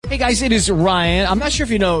Hey guys, it is Ryan. I'm not sure if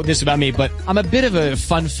you know this about me, but I'm a bit of a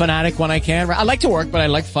fun fanatic when I can. I like to work, but I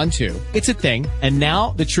like fun too. It's a thing. And now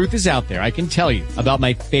the truth is out there. I can tell you about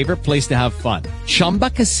my favorite place to have fun. Chumba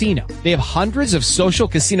Casino. They have hundreds of social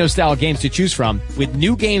casino style games to choose from with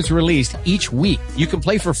new games released each week. You can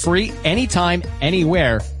play for free anytime,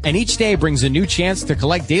 anywhere. And each day brings a new chance to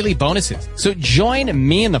collect daily bonuses. So join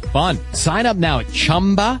me in the fun. Sign up now at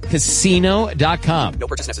ChumbaCasino.com. No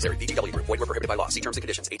purchase necessary. VGW Group. Void where prohibited by law. See terms and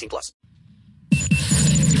conditions. 18+.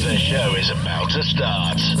 The show is about to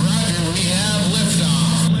start. Right, we have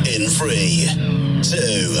liftoff. In 3,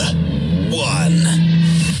 2, 1.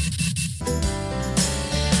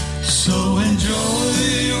 So enjoy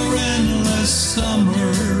your endless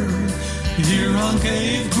summer here on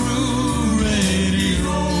Cave Crew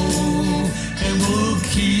Radio, and we'll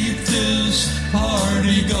keep this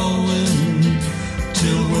party going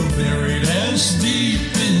till we're buried as deep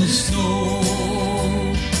in snow.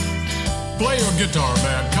 Play your guitar,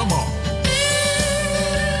 man. Come on.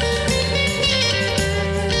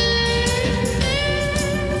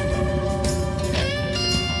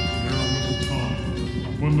 There was a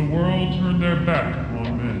time when the world turned their back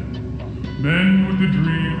on men. Men with a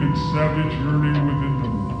dream and savage yearning within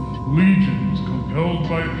them. Legions compelled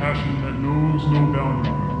by passion that knows no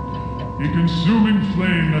boundary. A consuming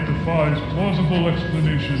flame that defies plausible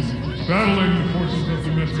explanation. Battling the forces of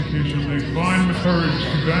domestication, they find the courage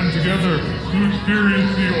to band together to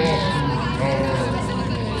experience the awesome power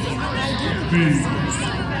of being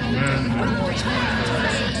men.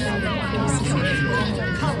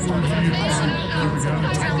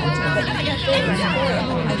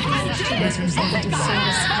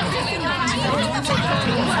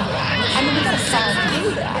 I mean, we gotta solve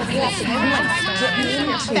that. We have to get into,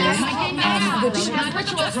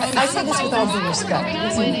 I say this with all due respect.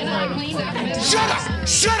 Shut up!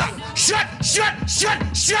 Shut up! Shut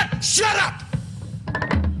up!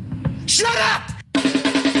 Shut up!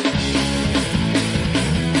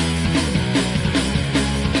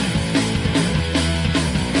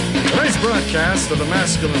 Tonight's broadcast of The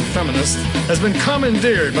Masculine Feminist has been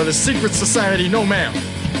commandeered by the secret society No Ma'am.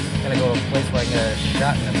 Gotta go to a place where I can get a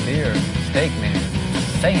shot and a beer, steak, man.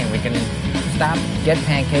 Saying we can stop, get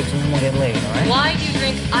pancakes, and then we'll get laid, all right? Why do you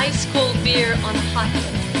drink ice-cold beer on a hot day?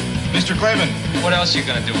 Mr. Clavin, what else are you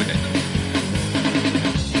gonna do with it?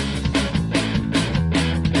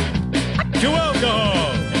 To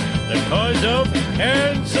alcohol, the cause of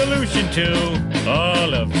and solution to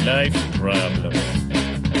all of life's problems.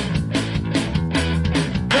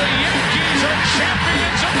 The Yankees are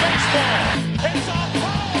champions of baseball! It's a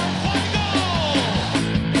power play goal!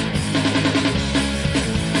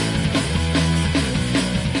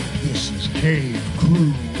 This is Cave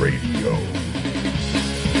Crew Radio.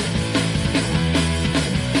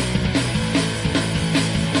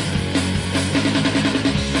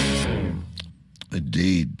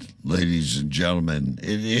 Indeed, ladies and gentlemen,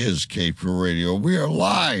 it is Cave Crew Radio. We are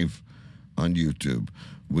live on YouTube.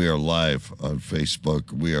 We are live on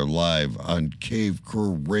Facebook. We are live on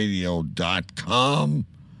cavecrewradio.com.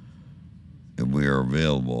 And we are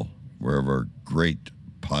available wherever great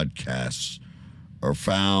podcasts are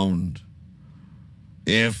found.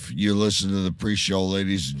 If you listen to the pre-show,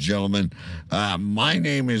 ladies and gentlemen, my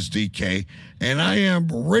name is DK, and I am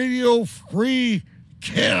Radio Free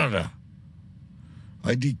Canada.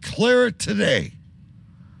 I declare it today.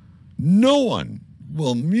 No one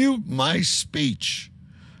will mute my speech.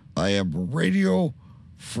 I am Radio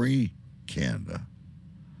Free Canada.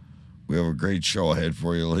 We have a great show ahead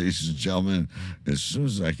for you, ladies and gentlemen. As soon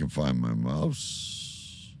as I can find my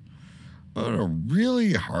mouse, I had a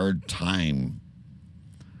really hard time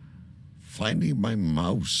finding my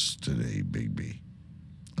mouse today, baby.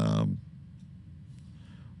 There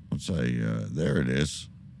it is.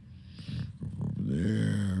 Over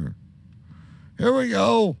there. Here we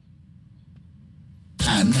go.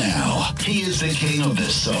 And now, he is the king of the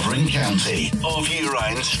sovereign county of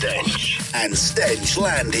Urian Stench and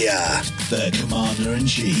Stenchlandia, the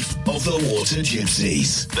commander-in-chief of the Water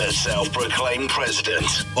Gypsies, the self-proclaimed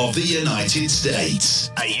president of the United States,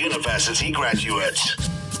 a university graduate,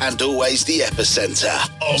 and always the epicenter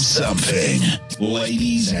of something.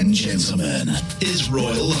 Ladies and gentlemen, His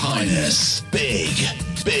Royal Highness, Big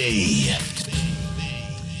B.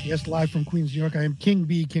 Yes, live from Queens, New York, I am King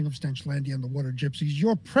B, King of Stenchlandia and the Water Gypsies,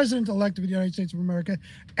 your president-elect of the United States of America,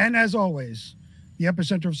 and as always, the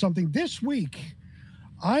epicenter of something. This week,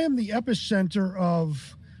 I am the epicenter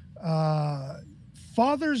of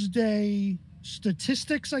Father's Day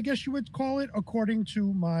statistics, I guess you would call it, according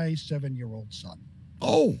to my 7-year-old son.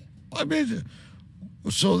 Oh, I mean,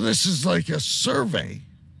 so this is like a survey.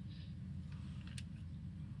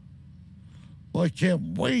 Well, I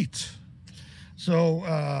can't wait.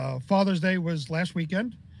 So Father's Day was last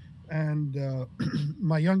weekend, and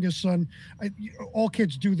my youngest son, all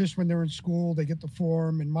kids do this when they're in school. They get the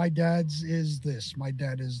form, and my dad's is this, my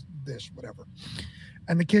dad is this, whatever.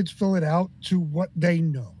 And the kids fill it out to what they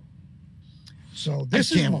know. So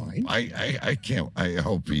this is mine. I can't. I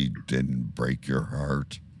hope he didn't break your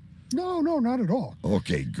heart. No, not at all.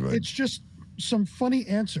 Okay, good. It's just some funny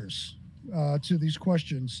answers to these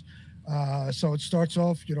questions. So it starts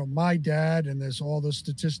off, my dad, and there's all the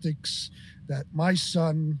statistics that my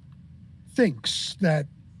son thinks that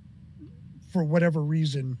for whatever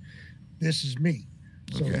reason, this is me.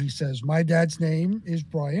 So he says, my dad's name is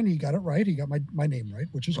Brian. He got it right. He got my name right,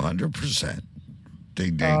 which is 100%.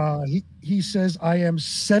 Ding, ding. He says, I am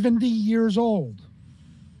 70 years old.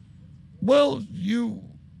 Well,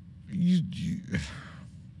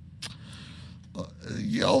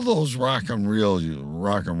 all those rock and roll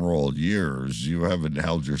years, you haven't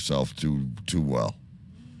held yourself too well.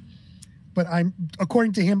 But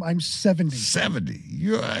according to him, I'm 70. 70.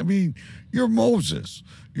 You're Moses.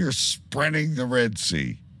 You're spreading the Red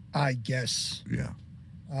Sea. I guess. Yeah.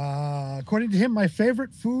 According to him, my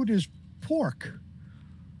favorite food is pork.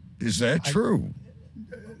 Is that true?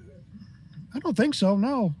 I don't think so.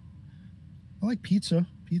 No. I like pizza.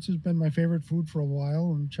 Pizza's been my favorite food for a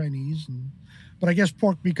while, and Chinese, but I guess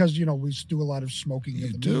pork because we do a lot of smoking.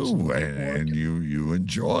 You do, and you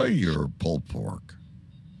enjoy your pulled pork.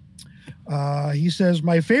 He says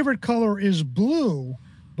my favorite color is blue,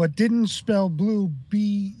 but didn't spell blue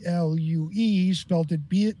BLUE. He spelled it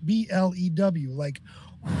BLEW. Like,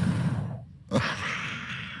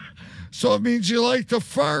 so it means you like to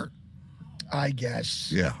fart. I guess.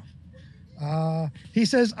 Yeah. He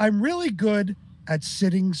says I'm really good at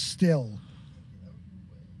sitting still.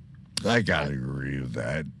 I gotta agree with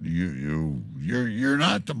that. You're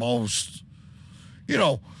not the most.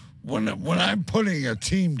 When I'm putting a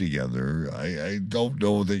team together, I don't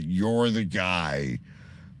know that you're the guy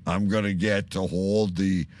I'm gonna get to hold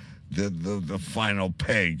the final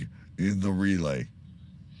peg in the relay.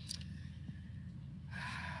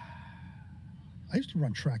 I used to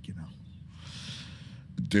run track,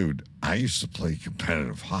 Dude, I used to play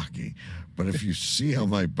competitive hockey, but if you see how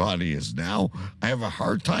my body is now, I have a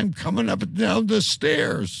hard time coming up and down the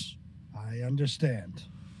stairs. I understand.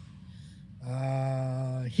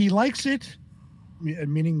 He likes it,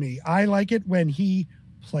 meaning me. I like it when he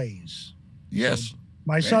plays. Yes. So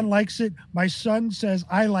my son likes it. My son says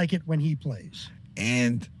I like it when he plays.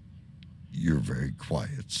 And you're very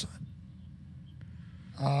quiet, son.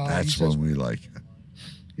 That's when we like it.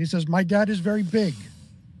 He says my dad is very big.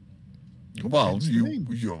 Well,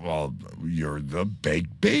 you're the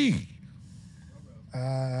big B.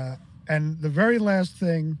 And the very last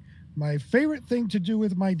thing, my favorite thing to do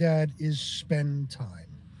with my dad is spend time.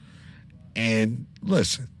 And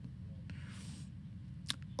listen,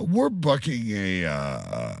 we're booking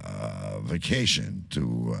a vacation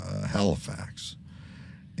to Halifax,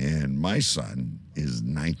 and my son is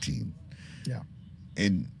 19. Yeah.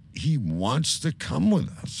 And he wants to come with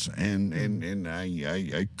us, and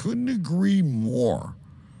I couldn't agree more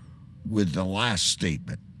with the last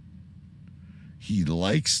statement. He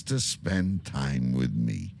likes to spend time with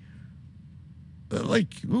me.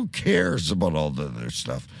 Like, who cares about all the other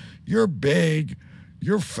stuff? You're big,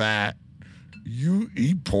 you're fat, you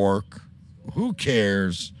eat pork. Who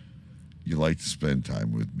cares? You like to spend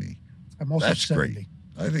time with me. I'm also that's 70. Great.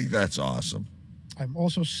 I think that's awesome. I'm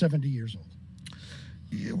also 70 years old.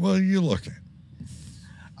 Yeah, well, you look at.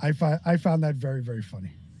 I found that very, very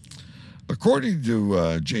funny. According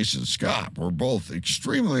to Jason Scott, we're both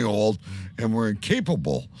extremely old and we're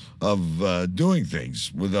incapable of doing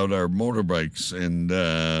things without our motorbikes and,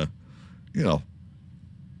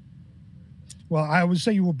 Well, I would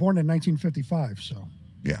say you were born in 1955, so.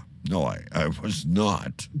 Yeah. No, I was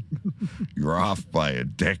not. You're off by a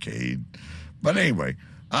decade. But anyway,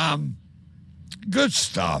 good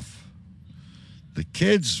stuff. The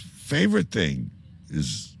kid's favorite thing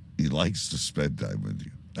is he likes to spend time with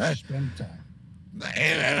you. Spend time.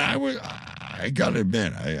 And I got to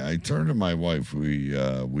admit, I turned to my wife. We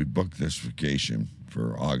booked this vacation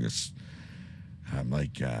for August. I'm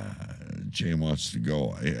like, Jay wants to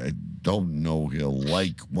go. I don't know he'll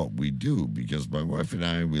like what we do because my wife and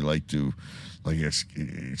I, we like to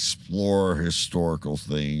explore historical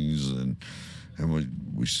things and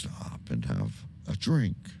we stop and have a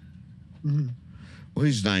drink. Mm-hmm. Well,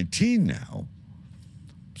 he's 19 now,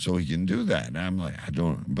 so he can do that. And I'm like, I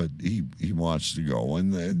don't, but he wants to go.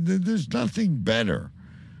 And there's nothing better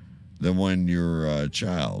than when your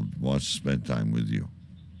child wants to spend time with you.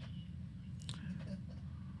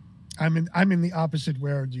 I'm in the opposite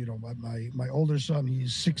where, my older son,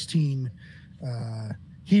 he's 16.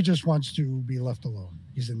 He just wants to be left alone.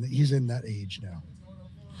 He's in that age now.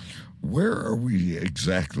 Where are we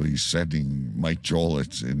exactly sending Mike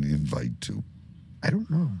Jolitz an invite to? I don't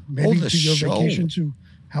know. Maybe to your show. vacation to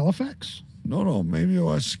Halifax? No. Maybe he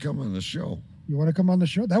wants to come on the show. You want to come on the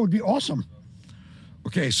show? That would be awesome.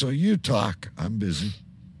 Okay, so you talk. I'm busy.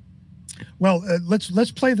 Well,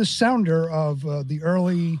 let's play the sounder of the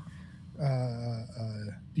early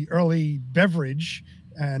beverage,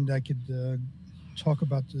 and I could talk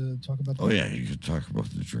about the. Oh yeah, you could talk about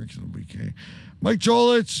the drink of the week. Eh? Mike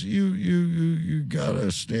Jolitz, you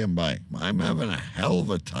gotta stand by. I'm having a hell of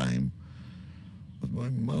a time with my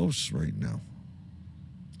mouse right now.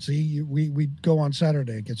 See, we go on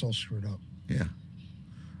Saturday, it gets all screwed up. Yeah.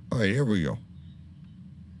 All right, here we go.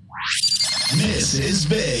 Mrs.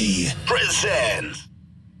 B presents.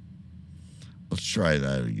 Let's try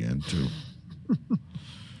that again, too.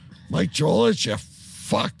 Mike Jolitz, you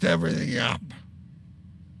fucked everything up.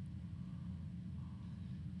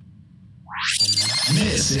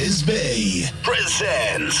 Mrs. B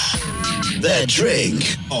presents the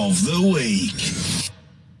drink of the week.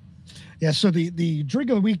 Yeah, so the drink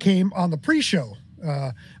of the week came on the pre-show,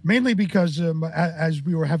 mainly because as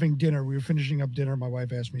we were having dinner, we were finishing up dinner. My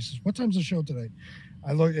wife asked me, says, "What time's the show today?"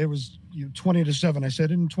 I looked, it was 20 to 7. I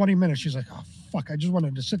said, "In 20 minutes." She's like, "Oh, fuck, I just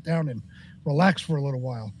wanted to sit down and relax for a little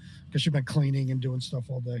while," because she'd been cleaning and doing stuff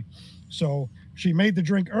all day. So she made the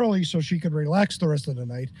drink early so she could relax the rest of the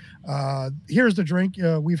night. Here's the drink.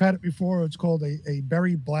 We've had it before. It's called a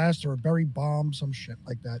berry blast or a berry bomb, some shit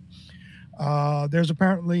like that. There's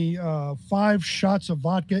apparently 5 shots of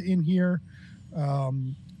vodka in here,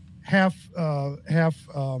 half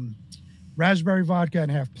raspberry vodka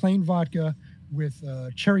and half plain vodka with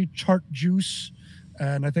cherry tart juice,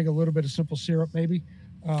 and I think a little bit of simple syrup maybe.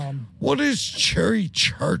 What is cherry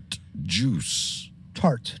tart juice?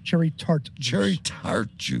 Cherry tart juice. Cherry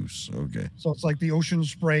tart juice, okay. So it's like the ocean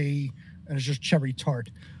spray, and it's just cherry tart.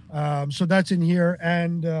 So that's in here,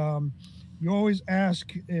 and you always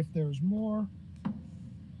ask if there's more.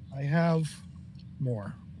 I have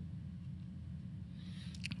more.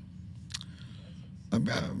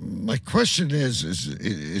 My question is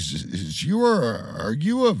are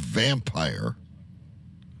you a vampire?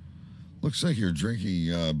 Looks like you're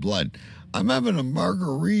drinking blood. I'm having a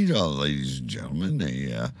margarita, ladies and gentlemen,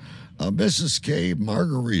 a Mrs. K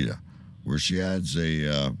margarita, where she adds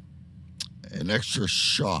an extra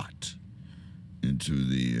shot into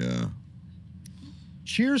the.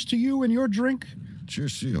 Cheers to you and your drink.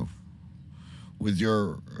 Cheers to you. With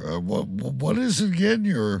your what is it again?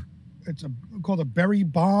 It's called a berry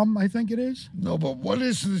bomb, I think it is. No, but what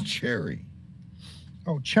is the cherry?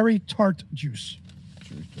 Oh, cherry tart juice.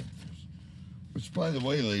 Cherry tart juice. Which, by the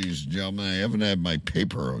way, ladies and gentlemen, I haven't had my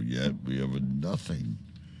paper out yet. We have nothing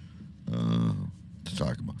to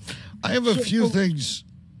talk about. I have a few things.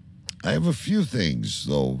 I have a few things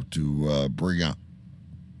though to bring up,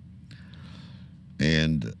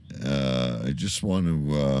 and I just want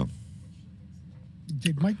to.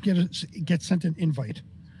 They might get sent an invite.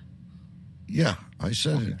 Yeah, I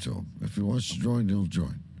sent it to him. If he wants to join, he'll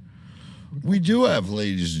join. We do have,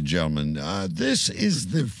 ladies and gentlemen, this is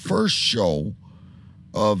the first show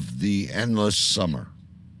of the Endless Summer.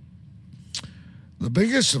 The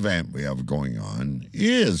biggest event we have going on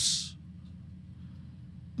is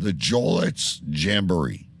the Jolitz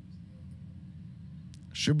Jamboree.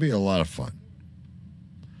 Should be a lot of fun.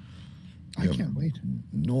 I can't wait.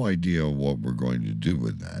 No idea what we're going to do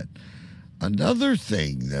with that. Another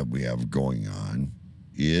thing that we have going on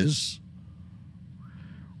is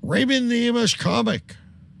Raymond the Amish comic.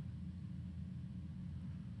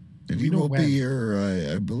 And he will be here,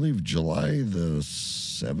 I believe, July the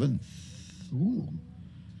 7th. Ooh.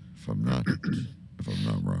 If I'm not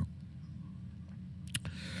wrong.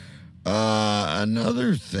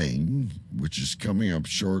 Another thing, which is coming up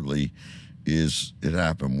shortly, is It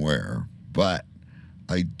Happened Where. But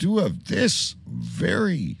I do have this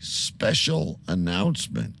very special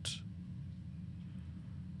announcement.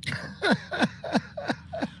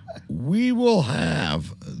 We will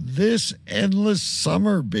have this Endless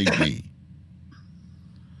Summer, Biggie.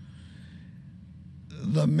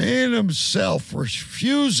 The man himself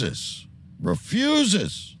refuses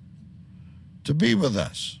to be with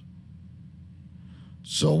us.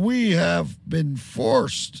 So we have been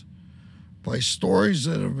forced by stories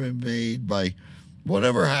that have been made, by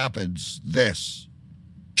whatever happens, this.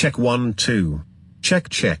 Check 1 2.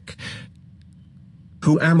 Check.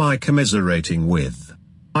 Who am I commiserating with?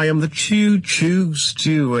 I am the Choo Choo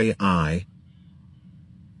Stew AI.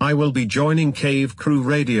 I will be joining Cave Crew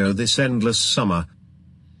Radio this endless summer.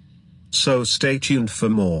 So stay tuned for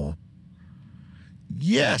more.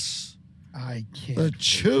 Yes. I can't. The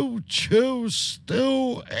Choo Choo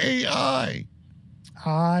Stew AI.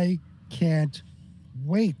 I can't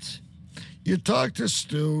wait. You talk to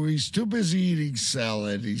Stu, he's too busy eating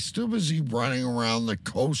salad. He's too busy running around the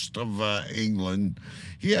coast of England.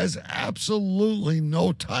 He has absolutely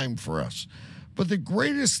no time for us. But the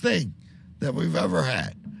greatest thing that we've ever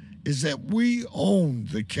had is that we own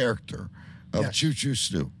the character of Choo Choo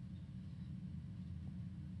Stew.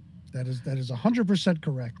 That is 100%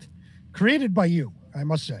 correct. Created by you, I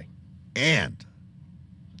must say. And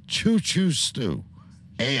Choo Choo Stew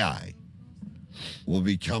AI will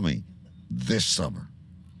be coming this summer.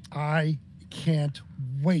 I can't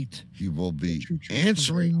wait. He will be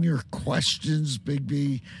answering your questions, Big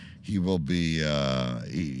B. He will be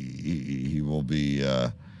he will be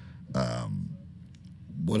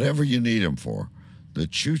whatever you need him for. The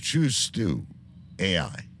Choo Choo Stew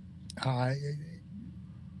AI. I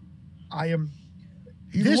am.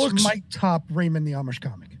 This might top Raymond the Amish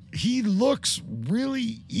comic. He looks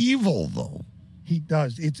really evil, though. He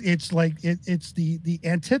does. It's like it's the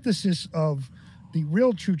antithesis of the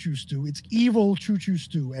real Choo Choo Stew. It's evil Choo Choo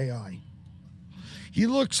Stew AI. He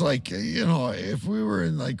looks like, if we were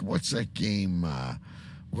in, like, what's that game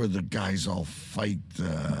where the guys all fight?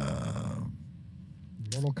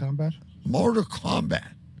 Mortal Kombat? Mortal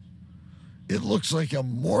Kombat. It looks like a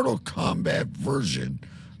Mortal Kombat version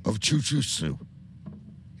of Choo Choo Stew.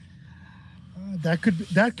 That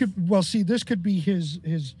could. Well, see, this could be his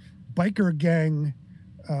biker gang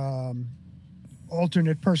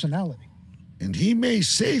alternate personality. And he may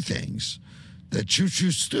say things that Choo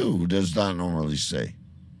Choo Stew does not normally say.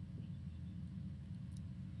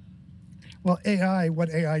 Well, what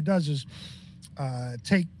AI does is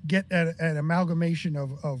get an amalgamation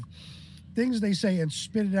of things they say and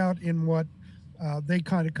spit it out in what they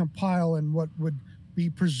kind of compile and what would be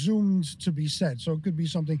presumed to be said. So it could be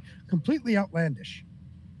something completely outlandish.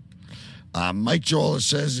 Mike Joel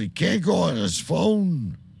says he can't go on his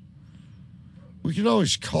phone. We can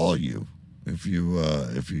always call you if you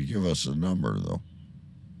give us a number, though.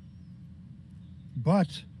 But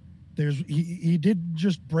he did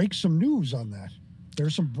just break some news on that.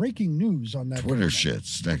 There's some breaking news on that. Twitter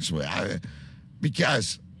shits next week.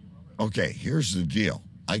 Because, okay, here's the deal.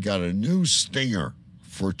 I got a new stinger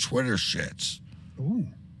for Twitter shits. Ooh.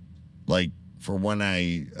 Like for when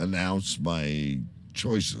I announce my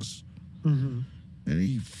choices. Mm-hmm. And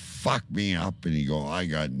he fucked me up and he go, I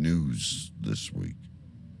got news this week.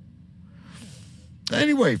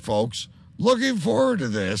 Anyway, folks, looking forward to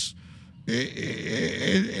this.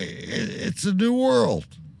 It's a new world.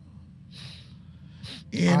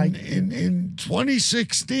 In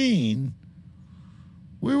 2016,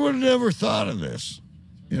 we would have never thought of this.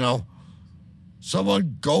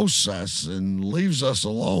 Someone ghosts us and leaves us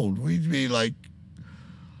alone. We'd be like,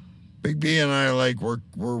 Big B and I are like,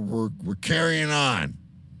 we're carrying on.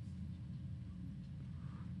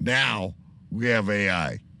 Now we have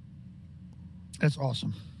AI. That's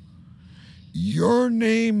awesome. Your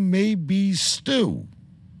name may be Stu,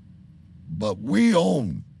 but we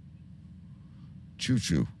own Choo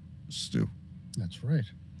Choo Stew. That's right.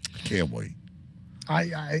 Can't wait.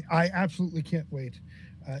 I absolutely can't wait.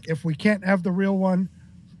 If we can't have the real one,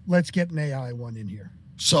 let's get an AI one in here.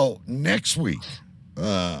 So next week,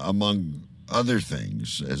 among other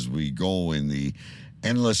things, as we go in the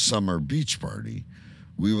Endless Summer Beach Party,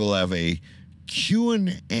 we will have a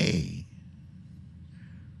Q&A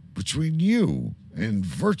between you and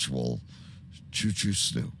virtual Choo Choo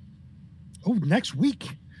Stew. Oh, next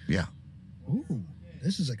week? Yeah. Ooh,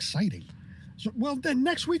 this is exciting. So, well, then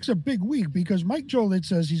next week's a big week because Mike Joliet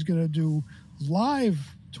says he's going to do live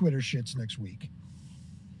Twitter shits next week.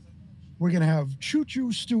 We're going to have Choo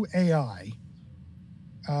Choo Stew AI.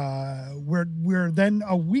 We're then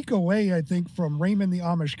a week away, I think, from Raymond the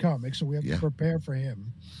Amish comic, so we have to prepare for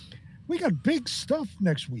him. We got big stuff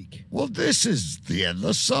next week. Well, this is the end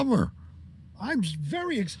of summer. I'm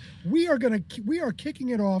very we are kicking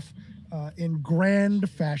it off in grand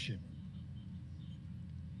fashion.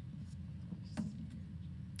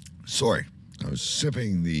 Sorry, I was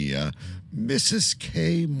sipping the Mrs.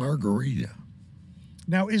 K margarita.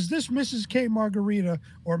 Now, is this Mrs. K margarita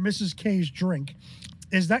or Mrs. K's drink?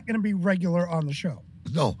 Is that going to be regular on the show?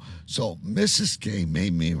 No. So Mrs. K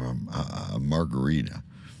made me a margarita,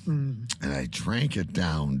 and I drank it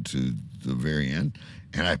down to the very end,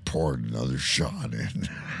 and I poured another shot in.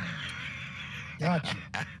 Gotcha.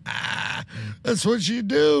 That's what you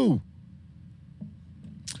do.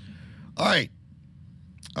 All right.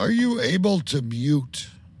 Are you able to mute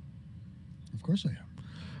Of course I am.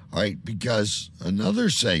 All right, because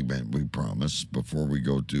another segment we promised before we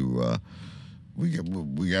go to, we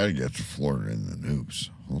got to get to Florida in the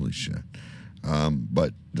news. Holy shit!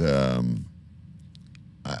 But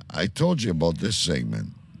I told you about this segment,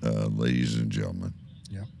 ladies and gentlemen.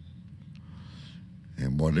 Yeah.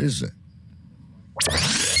 And what is it?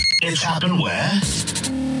 It's happened where?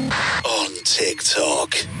 On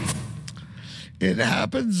TikTok. It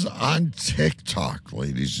happens on TikTok,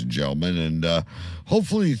 ladies and gentlemen, and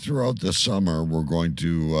hopefully throughout the summer we're going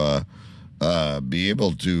to be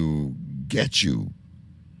able to get you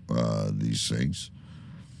these things.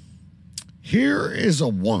 Here is a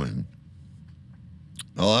woman.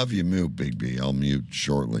 I'll have you mute, Big B. I'll mute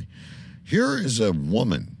shortly. Here is a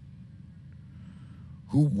woman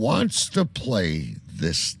who wants to play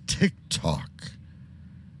this TikTok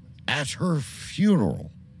at her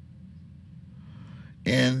funeral.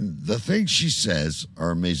 And the things she says are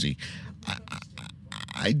amazing.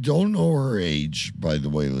 I don't know her age, by the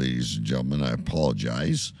way, ladies and gentlemen. I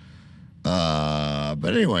apologize. But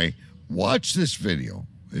anyway, watch this video.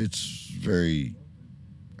 It's very,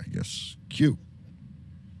 I guess, cute.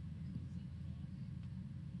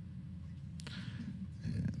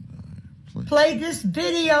 Play this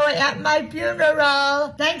video at my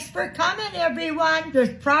funeral. Thanks for coming, everyone.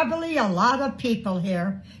 There's probably a lot of people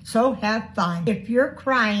here, so have fun. If you're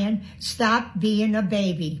crying, stop being a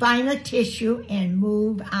baby. Find a tissue and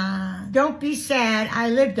move on. Don't be sad. I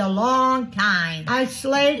lived a long time. I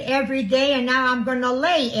slayed every day, and now I'm gonna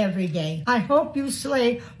lay every day. I hope you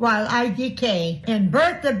slay while I decay. And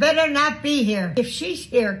Bertha better not be here. If she's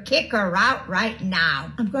here, kick her out right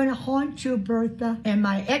now. I'm gonna haunt you, Bertha, and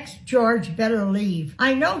my ex-George better leave.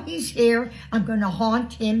 I know he's here. I'm gonna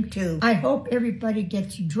haunt him too. I hope everybody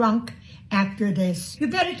gets drunk after this. You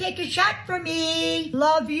better take a shot for me.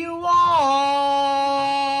 Love you all.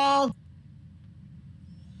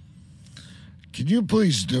 Can you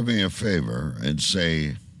please do me a favor and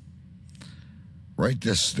say, write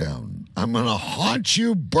this down. I'm going to haunt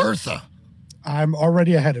you, Bertha. I'm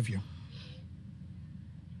already ahead of you.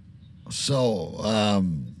 So,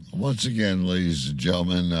 once again, ladies and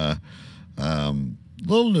gentlemen,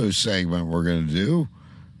 little new segment we're going to do.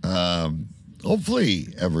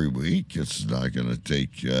 Hopefully every week. It's not going to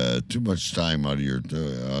take too much time out of your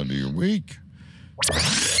week.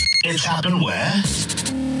 It's happened where?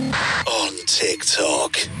 On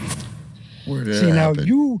TikTok. Where did See, it now happen?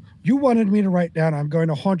 you wanted me to write down, I'm going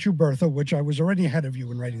to haunt you, Bertha, which I was already ahead of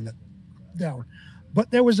you in writing that down.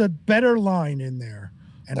 But there was a better line in there,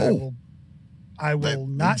 and I will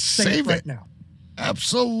not say it right now.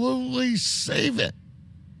 Absolutely save it.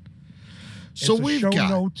 So It's a we've show got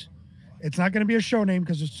note. It's not going to be a show name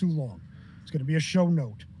because it's too long. It's going to be a show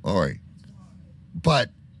note. all right, but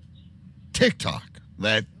TikTok,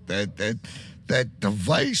 that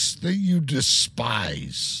device that you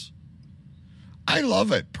despise. I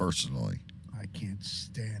love it personally. I can't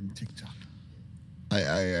stand TikTok.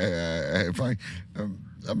 I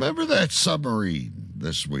remember that submarine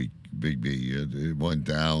this week, Big B. It went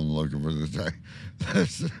down looking for the time.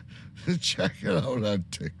 Check it out on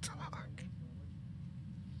TikTok.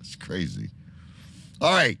 It's crazy.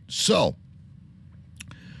 All right, so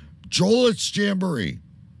Jolet's Jamboree.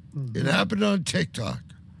 It happened on TikTok.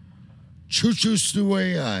 Choo Choo Stew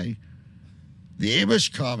AI, the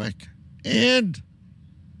Amish comic, and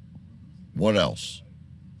what else?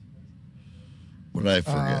 What did I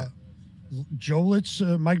forget?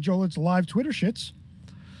 Mike Jolet's live Twitter shits.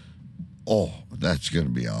 Oh, that's going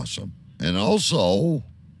to be awesome. And also,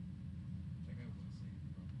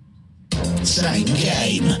 Same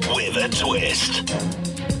game with a twist.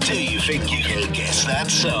 Do you think you can guess that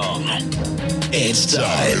song? It's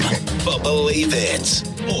time for Believe It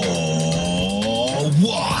or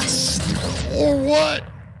What? Or what?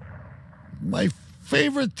 My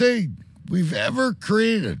favorite thing we've ever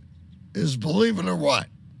created is Believe It or What.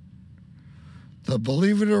 The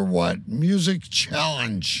Believe It or What Music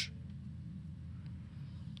Challenge.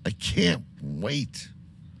 I can't wait.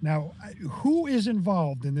 Now, who is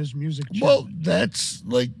involved in this music challenge? Well, that's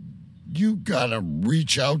like, you gotta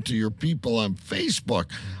reach out to your people on Facebook.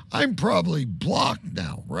 I'm probably blocked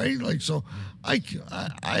now, right? Like, so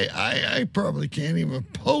I probably can't even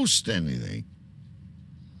post anything.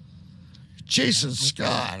 Jason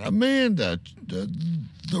Scott, Amanda,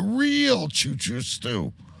 the real Choo Choo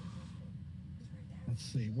Stew. Let's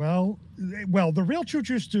see. Well, the real Choo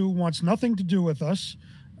Choo Stew wants nothing to do with us.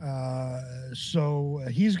 So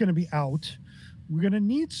he's going to be out. We're going to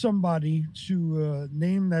need somebody to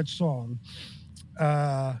name that song.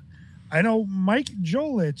 I know Mike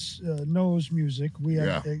Jolitz knows music. We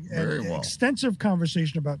had an extensive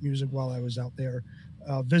conversation about music while I was out there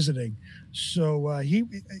visiting. So he,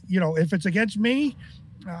 if it's against me,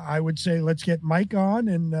 I would say let's get Mike on,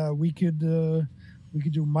 and we could do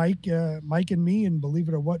Mike and me and Believe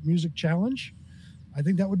It or What music challenge. I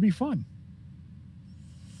think that would be fun.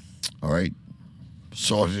 All right.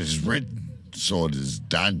 So it is written. So it is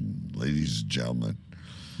done, ladies and gentlemen.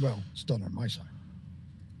 Well, it's done on my side.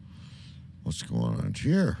 What's going on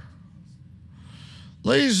here?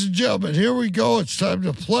 Ladies and gentlemen, here we go. It's time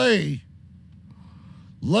to play.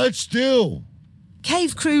 Let's do.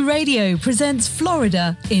 Cave Crew Radio presents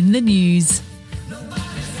Florida in the News.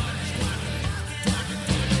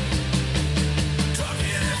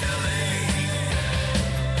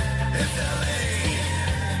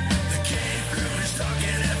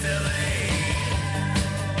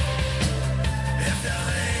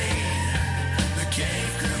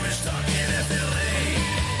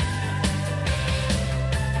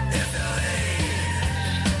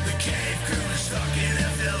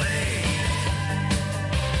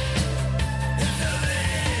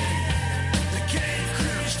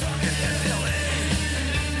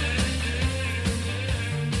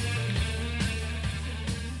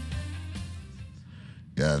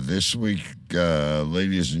 This week,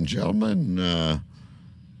 ladies and gentlemen,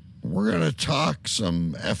 we're going to talk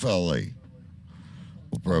some FLA.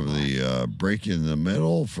 We'll probably break in the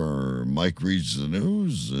middle for Mike reads the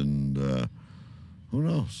news, and who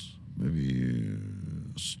knows, maybe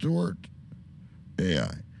Stuart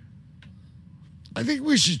AI. I think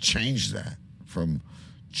we should change that from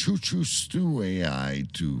Choo Choo Stew AI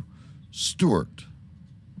to Stuart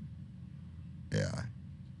AI.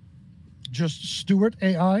 Just Stuart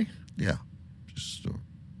AI? Yeah, just Stuart.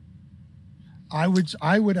 I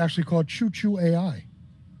would actually call it Choo Choo AI.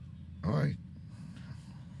 All right.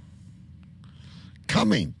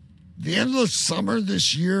 Coming. The endless summer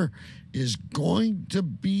this year is going to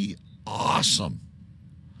be awesome.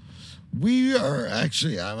 I'm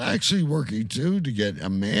actually working to get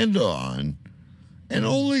Amanda on and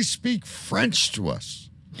only speak French to us.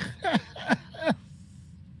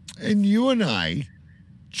 And you and I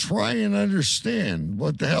try and understand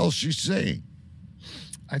what the hell she's saying.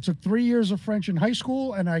 I took 3 years of French in high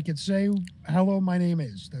school, and I could say, hello, my name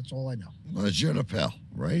is. That's all I know. Je m'appelle,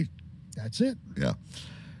 right? That's it. Yeah.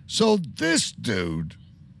 So this dude,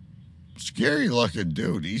 scary looking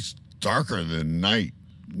dude, he's darker than night.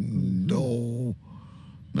 No,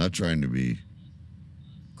 not trying to be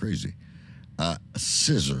crazy.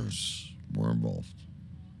 Scissors were involved.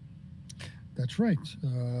 That's right.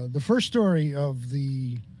 The first story of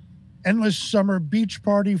the Endless Summer Beach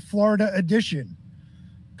Party Florida edition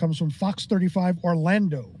comes from Fox 35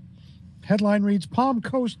 Orlando. Headline reads, Palm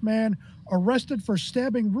Coast man arrested for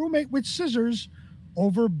stabbing roommate with scissors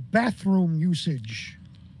over bathroom usage.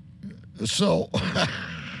 So,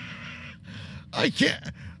 I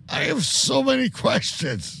have so many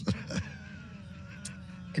questions.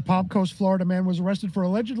 A Palm Coast, Florida man was arrested for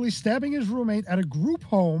allegedly stabbing his roommate at a group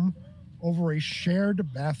home over a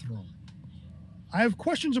shared bathroom. I have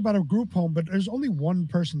questions about a group home, but there's only one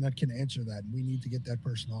person that can answer that. We need to get that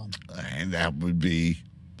person on. And that would be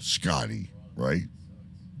Scotty, right?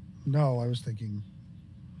 No, I was thinking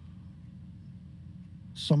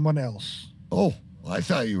someone else. Oh, I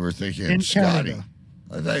thought you were thinking in Scotty. Canada.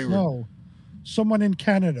 I thought you were... No, someone in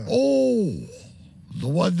Canada. Oh, the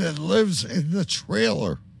one that lives in the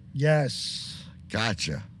trailer. Yes.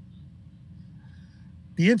 Gotcha.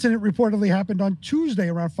 The incident reportedly happened on Tuesday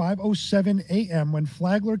around 5:07 a.m. when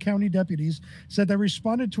Flagler County deputies said they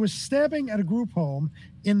responded to a stabbing at a group home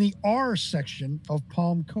in the R section of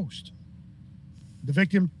Palm Coast. The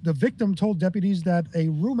victim told deputies that a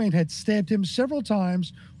roommate had stabbed him several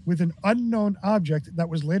times with an unknown object that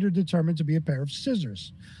was later determined to be a pair of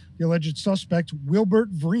scissors. The alleged suspect,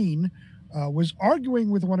 Wilbert Vreen, was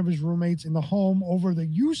arguing with one of his roommates in the home over the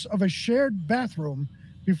use of a shared bathroom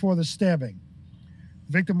before the stabbing.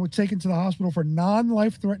 The victim was taken to the hospital for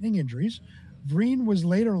non-life-threatening injuries. Vreen was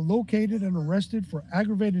later located and arrested for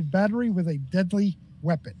aggravated battery with a deadly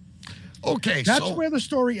weapon. Okay, that's where the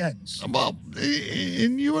story ends. Well,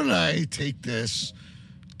 and you and I take this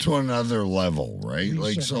to another level, right?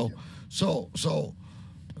 So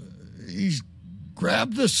he's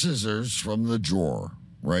grabbed the scissors from the drawer,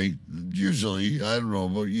 right? Usually, I don't know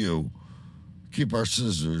about you, keep our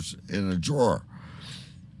scissors in a drawer.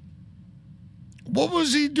 What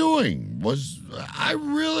was he doing? I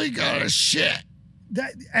really got a shit.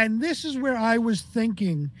 And this is where I was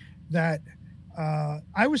thinking that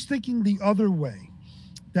I was thinking the other way,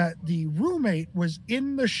 that the roommate was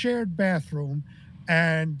in the shared bathroom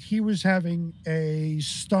and he was having a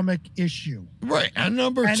stomach issue. Right. A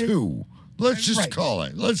number And two. Let's just right. call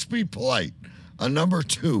it. Let's be polite. A number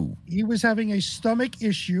two. He was having a stomach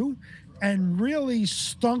issue and really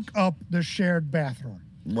stunk up the shared bathroom.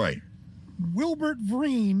 Right. Wilbert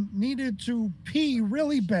Vreen needed to pee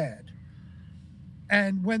really bad.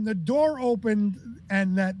 And when the door opened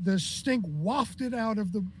and that the stink wafted out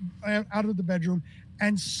of the bedroom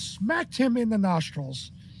and smacked him in the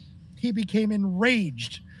nostrils, he became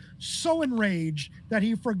enraged. So enraged that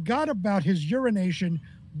he forgot about his urination,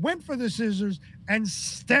 went for the scissors, and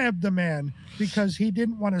stabbed the man because he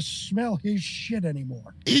didn't want to smell his shit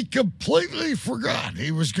anymore. He completely forgot he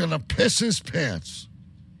was going to piss his pants.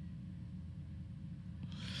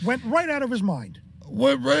 Went right out of his mind.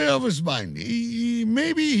 Went right out of his mind.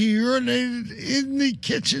 Maybe he urinated in the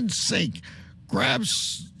kitchen sink,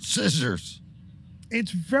 grabs scissors.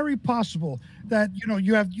 It's very possible that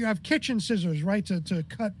you have kitchen scissors, right, to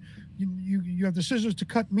cut. You have the scissors to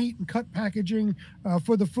cut meat and cut packaging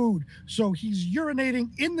for the food. So he's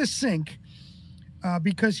urinating in the sink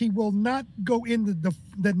because he will not go in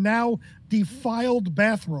the now defiled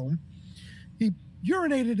bathroom. He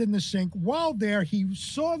urinated in the sink. While there, he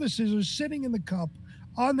saw the scissors sitting in the cup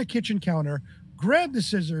on the kitchen counter, grabbed the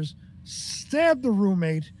scissors, stabbed the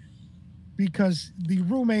roommate because the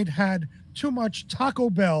roommate had too much Taco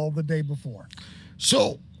Bell the day before.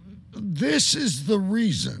 So this is the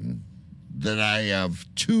reason that I have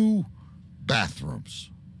two bathrooms,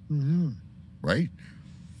 right?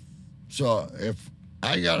 So if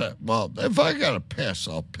I gotta piss,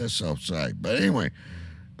 I'll piss outside. But anyway,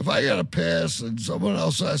 if I gotta piss and someone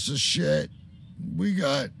else has to shit, we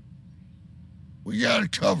got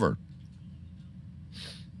it covered.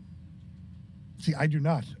 See, I do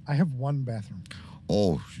not. I have one bathroom.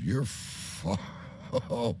 Oh,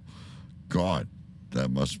 oh, God, that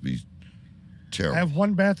must be terrible. I have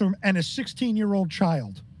one bathroom and a 16-year-old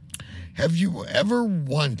child. Have you ever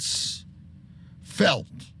once felt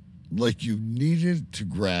like you needed to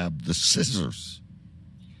grab the scissors?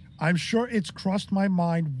 I'm sure it's crossed my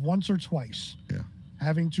mind once or twice. Yeah.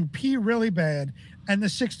 Having to pee really bad, and the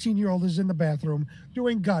 16-year-old is in the bathroom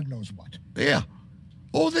doing God knows what. Yeah.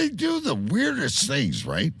 Oh, they do the weirdest things,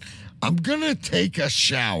 right? I'm going to take a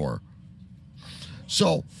shower.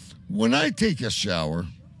 So when I take a shower,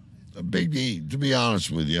 Biggie, to be honest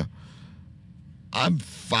with you, I'm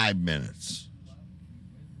 5 minutes.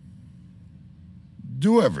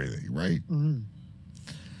 Do everything, right? Mm-hmm.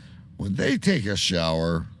 When they take a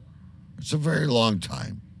shower, it's a very long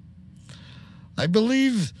time. I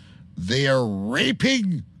believe they are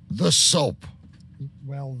raping the soap.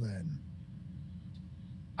 Well, then.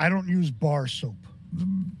 I don't use bar soap.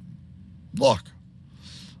 Look,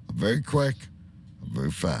 I'm very quick, I'm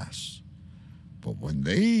very fast. But when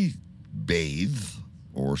they bathe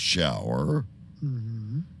or shower,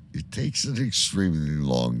 it takes an extremely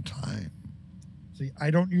long time. See, I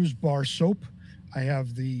don't use bar soap. I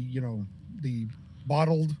have the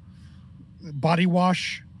bottled body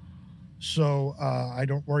wash. So I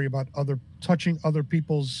don't worry about touching other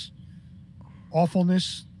people's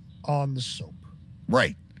awfulness on the soap.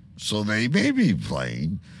 Right. So they may be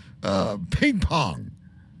playing ping pong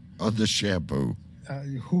on the shampoo.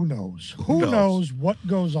 Who knows? Who knows what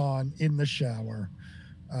goes on in the shower?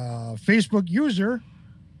 Facebook user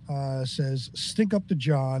says, stink up to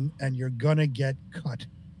John and you're going to get cut.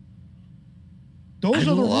 Those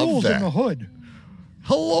are the rules in the hood.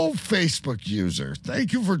 Hello, Facebook user.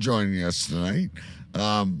 Thank you for joining us tonight.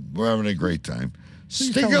 We're having a great time.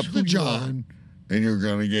 Please Stick tell up us to who you John, and you're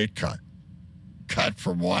going to get cut. Cut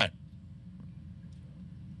from what?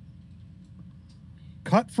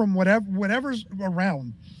 Cut from whatever's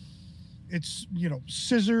around. It's,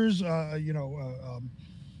 scissors, you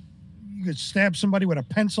could stab somebody with a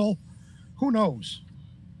pencil. Who knows?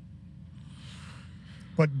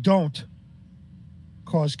 But don't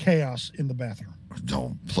cause chaos in the bathroom.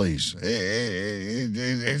 Don't, please.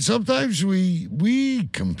 And sometimes we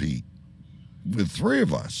compete with three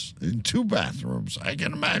of us in two bathrooms. I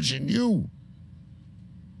can imagine you.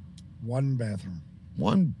 One bathroom.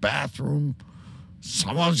 One bathroom.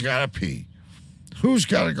 Someone's got to pee. Who's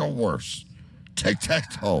got to go worse?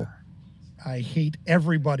 Tic-tac-toe. I hate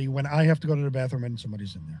everybody when I have to go to the bathroom and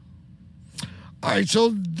somebody's in there. All right, so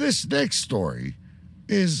this next story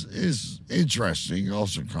is interesting.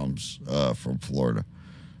 Also comes from Florida.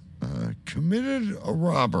 Committed a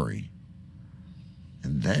robbery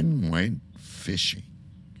and then went fishing.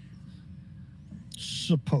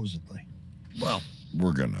 Supposedly. Well,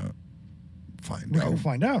 we're going to find out. We're going to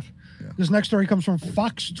find out. Yeah. This next story comes from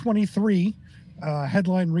Fox 23.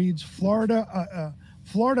 Headline reads, Florida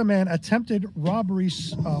Florida attempted robbery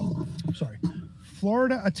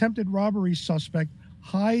suspect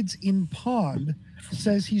hides in pond,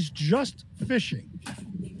 says he's just fishing.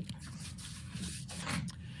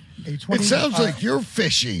 It sounds like you're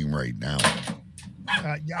fishing right now.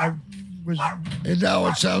 And now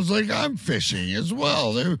it sounds like I'm fishing as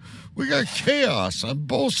well. We got chaos on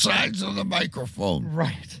both sides of the microphone.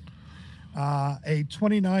 Right. A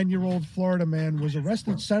 29-year-old Florida man was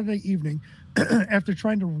arrested Saturday evening after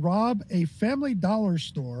trying to rob a Family Dollar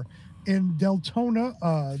store in Deltona,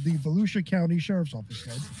 the Volusia County Sheriff's Office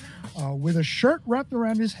said. With a shirt wrapped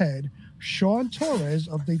around his head, Sean Torres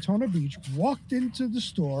of Daytona Beach walked into the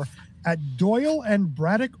store at Doyle and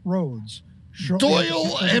Braddock Roads.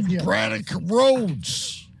 Doyle and Braddock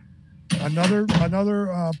Roads. Another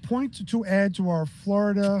point to add to our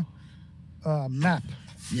Florida map.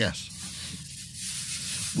 Yes.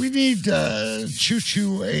 We need Choo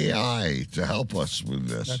Choo AI to help us with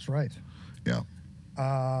this. That's right. Yeah.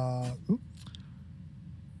 Where's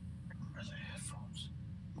the headphones?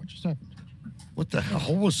 What just happened? What the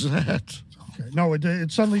hell was that? Okay. No,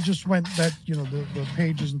 it suddenly just went that, the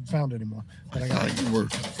page isn't found anymore. But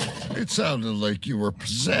it sounded like you were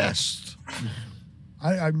possessed.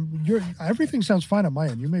 Everything sounds fine on my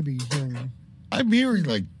end. You may be hearing. I'm hearing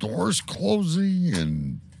like doors closing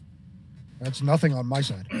and. That's nothing on my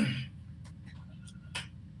side.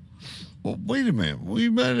 Well, wait a minute. We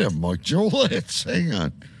might have Mike Jolitz. Hang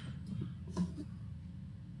on.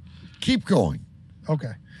 Keep going.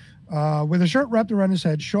 Okay. With a shirt wrapped around his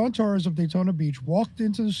head, Sean Torres of Daytona Beach walked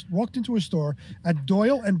into a store at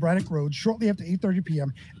Doyle and Braddock Road shortly after 8:30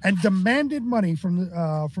 p.m. and demanded money from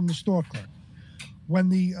the store clerk. When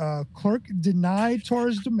the clerk denied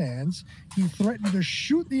Torres' demands, he threatened to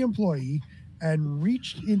shoot the employee and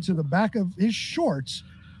reached into the back of his shorts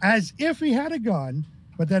as if he had a gun,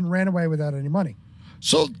 but then ran away without any money.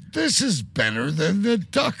 So this is better than the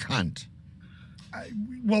duck hunt.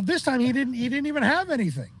 Well, this time he didn't even have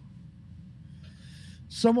anything.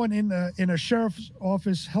 Someone in a sheriff's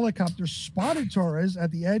office helicopter spotted Torres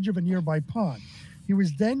at the edge of a nearby pond. He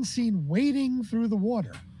was then seen wading through the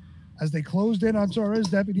water. As they closed in on Torres,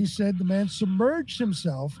 deputies said the man submerged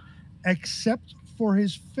himself except for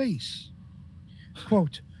his face.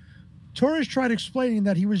 Quote, Torres tried explaining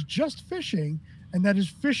that he was just fishing and that his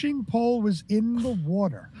fishing pole was in the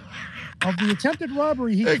water. Of the attempted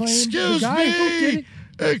robbery, he claimed the guy who did it.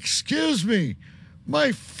 Excuse me.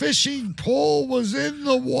 My fishing pole was in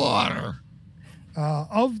the water.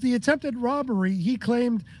 Of the attempted robbery, he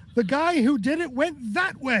claimed the guy who did it went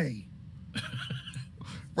that way.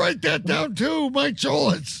 Write that down too, Mike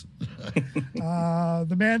Jolitz.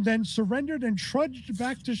 The man then surrendered and trudged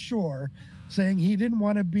back to shore, saying he didn't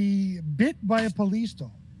want to be bit by a police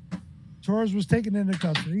dog. Torres was taken into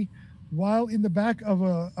custody. While in the back of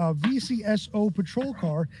a VCSO patrol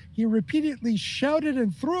car, he repeatedly shouted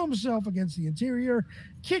and threw himself against the interior,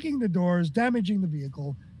 kicking the doors, damaging the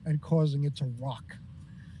vehicle, and causing it to rock.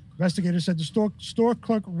 Investigators said the store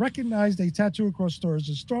clerk recognized a tattoo across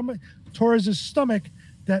Torres' stomach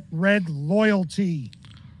that read "Loyalty."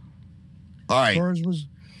 All right.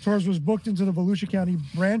 Torres was booked into the Volusia County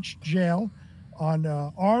Branch Jail on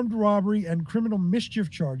armed robbery and criminal mischief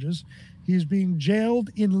charges. He is being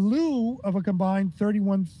jailed in lieu of a combined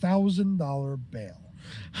 $31,000 bail.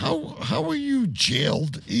 How are you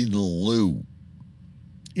jailed in lieu?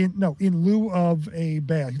 In lieu of a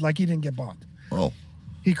bail. Like he didn't get bond. Oh.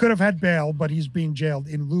 He could have had bail, but he's being jailed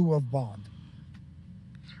in lieu of bond.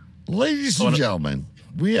 Ladies and gentlemen,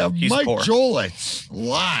 we have Mike Jolitz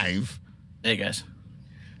live. Hey, guys.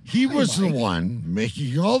 He was the one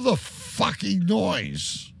making all the fucking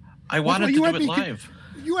noise. I wanted to do it live.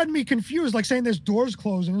 You had me confused, like saying there's doors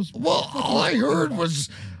closing. Well, all I heard was,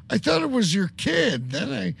 I thought it was your kid.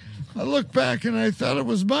 Then I looked back and I thought it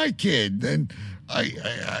was my kid. Then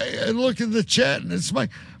I look in the chat and it's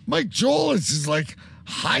Mike Jolitz is like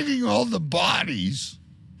hiding all the bodies.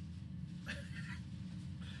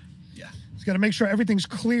 Yeah. He's got to make sure everything's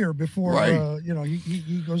clear before,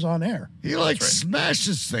 he goes on air. He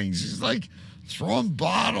smashes things. He's like throwing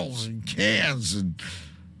bottles and cans and,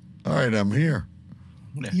 all right, I'm here.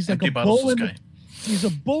 Yeah, he's like a bull he's a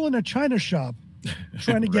bull in a china shop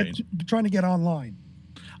trying to get online.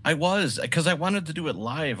 I was, because I wanted to do it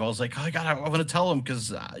live. I was like, I want to tell him,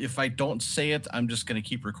 because if I don't say it, I'm just going to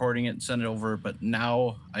keep recording it and send it over. But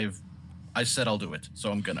now I said I'll do it,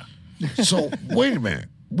 so I'm gonna. So wait a minute,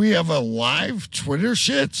 we have a live Twitter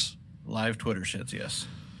shits. Live Twitter shits, yes.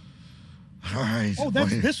 All right. Oh,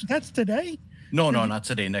 that's today? No, not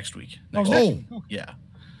today. Next week. Next week. Yeah.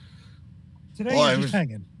 Today you're just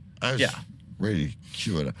hanging. Yeah. ready to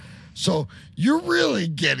cue it up. So you're really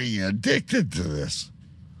getting addicted to this.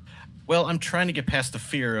 Well, I'm trying to get past the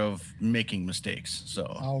fear of making mistakes. So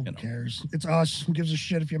who cares? It's us. Who gives a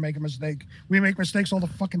shit if you make a mistake? We make mistakes all the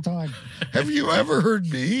fucking time. Have you ever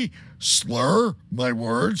heard me slur my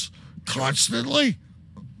words constantly?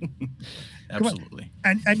 Absolutely.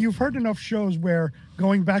 And you've heard enough shows where,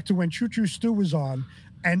 going back to when Choo Choo Stew was on,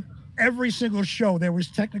 and every single show there was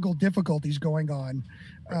technical difficulties going on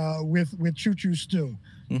with Choo Choo Stew.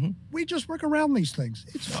 Mm-hmm. We just work around these things.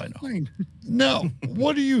 It's fine. Now,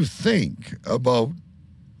 what do you think about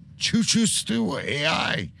Choo Choo Stew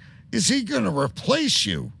AI? Is he going to replace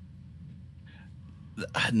you?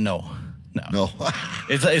 No.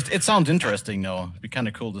 It sounds interesting, though. It'd be kind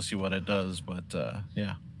of cool to see what it does, but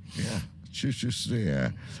yeah. Yeah. Choo Choo Stew,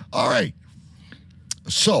 yeah. All right.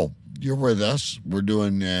 So, you're with us. We're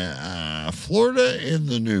doing Florida in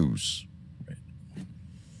the news. Right.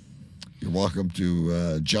 You're welcome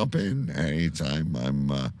to jump in at any time.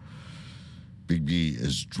 Big B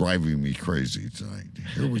is driving me crazy tonight.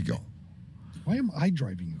 Here we go. Why am I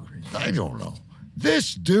driving you crazy? I don't know.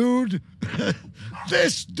 This dude,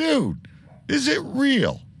 is it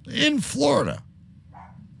real? In Florida.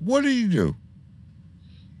 What do you do?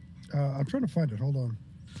 I'm trying to find it. Hold on.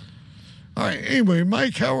 All right. Anyway,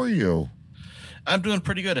 Mike, how are you? I'm doing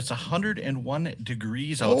pretty good. It's 101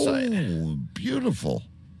 degrees outside. Oh, beautiful.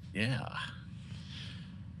 Yeah.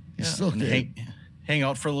 Still hang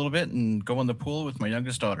out for a little bit and go in the pool with my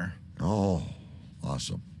youngest daughter. Oh,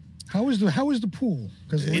 awesome. How is the pool?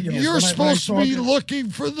 Because you're supposed to be looking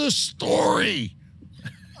for the story.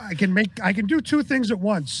 I can do two things at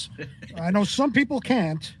once. I know some people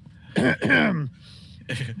can't.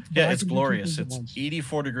 Yeah, it's glorious. It's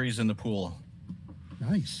 84 degrees in the pool.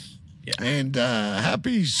 Nice. Yeah. And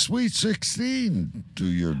happy sweet 16 to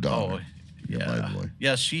your daughter. Oh, yeah. By the way.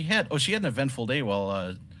 Yeah, she had an eventful day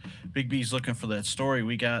while Big B's looking for that story.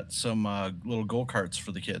 We got some little go-karts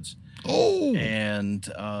for the kids. Oh. And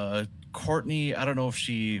Courtney, I don't know what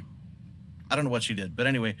she did, but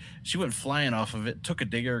anyway, she went flying off of it, took a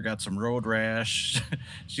digger, got some road rash.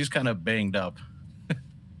 She's kind of banged up.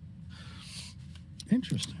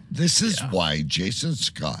 Interesting. This is why Jason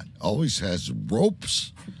Scott always has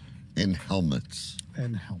ropes and helmets.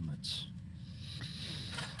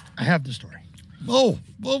 I have the story. Oh,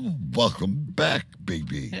 well, welcome back, Big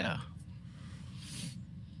B. Yeah.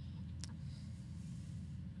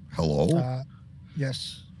 Hello?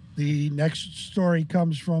 Yes. The next story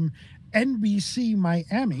comes from NBC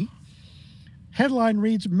Miami. Headline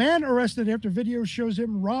reads, man arrested after video shows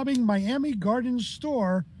him robbing Miami Gardens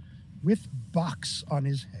store with box on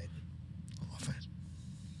his head. Love it.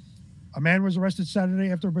 A man was arrested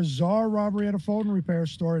Saturday after a bizarre robbery at a phone repair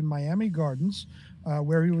store in Miami Gardens,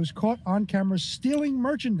 where he was caught on camera stealing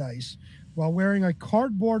merchandise while wearing a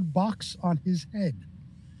cardboard box on his head.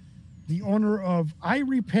 The owner of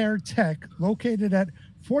iRepair Tech, located at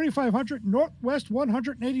 4500 Northwest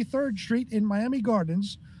 183rd Street in Miami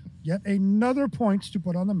Gardens, yet another point to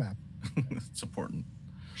put on the map. It's important.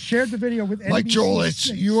 Shared the video with NBC. Mike Joel,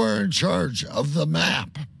 you are in charge of the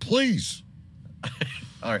map. Please.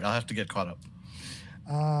 All right, I'll have to get caught up.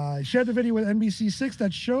 Shared the video with NBC6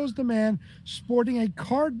 that shows the man sporting a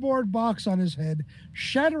cardboard box on his head,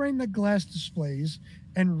 shattering the glass displays,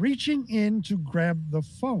 and reaching in to grab the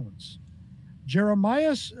phones.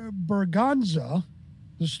 Jeremiah Berganza,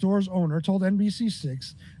 the store's owner, told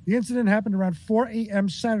NBC6 the incident happened around 4 a.m.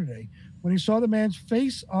 Saturday when he saw the man's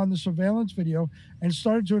face on the surveillance video and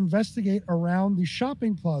started to investigate around the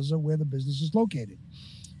shopping plaza where the business is located.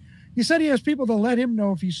 He said he asked people to let him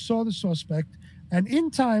know if he saw the suspect, and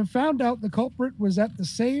in time found out the culprit was at the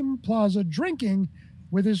same plaza drinking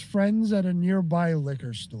with his friends at a nearby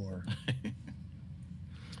liquor store.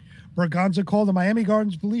 Berganza called the Miami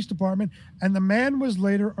Gardens Police Department, and the man was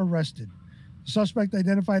later arrested. The suspect,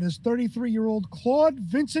 identified as 33-year-old Claude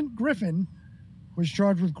Vincent Griffin, was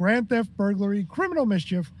charged with grand theft, burglary, criminal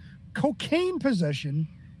mischief, cocaine possession,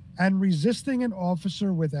 and resisting an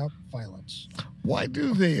officer without violence. Why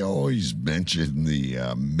do they always mention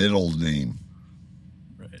the middle name?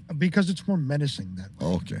 Right. Because it's more menacing that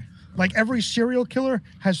way. Okay. Like every serial killer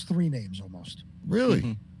has 3 names almost. Really?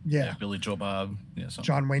 Mm-hmm. Yeah. Billy Joe Bob. Yeah,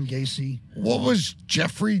 John Wayne Gacy. What was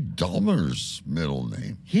Jeffrey Dahmer's middle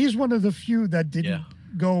name? He's one of the few that didn't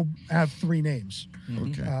go have 3 names.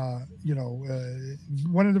 Okay.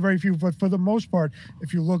 One of the very few, but for the most part,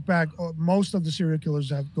 if you look back, most of the serial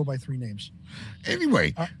killers go by 3 names.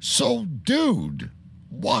 Anyway, so dude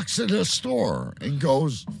walks in a store and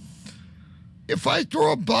goes, if I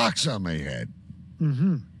throw a box on my head,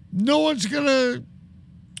 no one's going to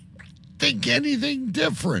think anything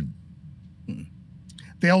different.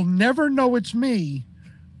 They'll never know it's me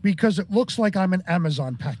because it looks like I'm an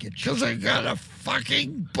Amazon package. Because I got a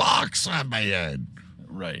fucking box on my head.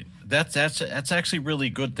 Right. That's actually really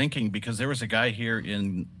good thinking, because there was a guy here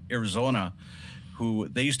in Arizona who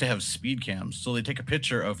they used to have speed cams. So they take a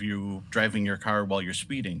picture of you driving your car while you're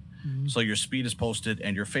speeding. Mm-hmm. So your speed is posted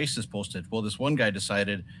and your face is posted. Well, this one guy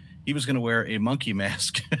decided he was going to wear a monkey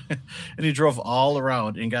mask and he drove all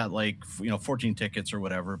around and got 14 tickets or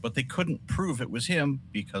whatever, but they couldn't prove it was him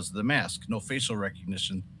because of the mask. No facial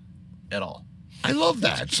recognition at all. I love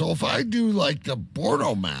that. So if I do like the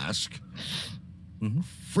Bordeaux mask,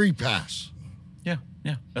 free pass. Yeah.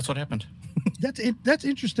 That's what happened. That's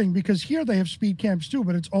interesting, because here they have speed cams too,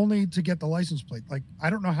 but it's only to get the license plate. Like, I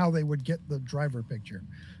don't know how they would get the driver picture,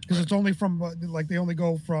 because it's only from they only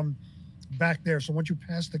go from back there. So once you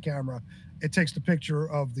pass the camera, it takes the picture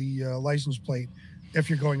of the license plate if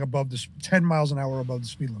you're going above the 10 miles an hour above the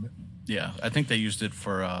speed limit. Yeah, I think they used it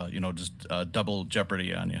for just double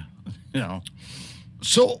jeopardy on you.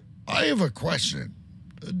 So I have a question.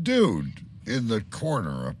 A dude in the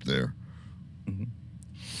corner up there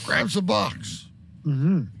grabs a box,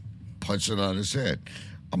 puts it on his head.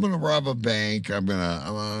 I'm gonna rob a bank. I'm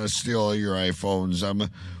gonna steal all your iPhones.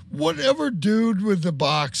 Whatever dude with the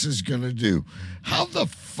box is gonna do. How the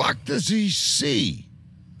fuck does he see?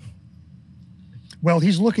 Well,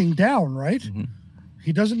 he's looking down, right?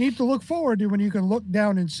 He doesn't need to look forward when you can look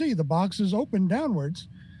down and see. The box is open downwards,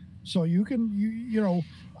 so you can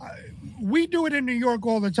we do it in New York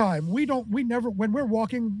all the time. We never, when we're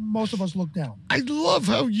walking, most of us look down. I love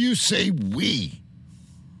how you say we.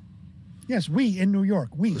 Yes, we in New York.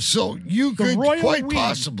 We. So you could quite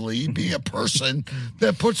possibly be a person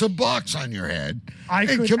that puts a box on your head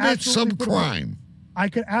and commit some crime. I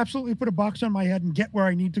could absolutely put a box on my head and get where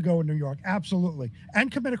I need to go in New York. Absolutely. And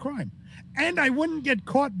commit a crime. And I wouldn't get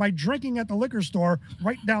caught by drinking at the liquor store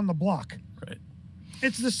right down the block. Right.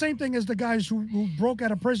 It's the same thing as the guys who broke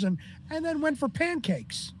out of prison and then went for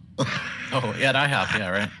pancakes. Oh, yeah, I have. Yeah,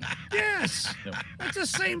 right. Yes. Yep. It's the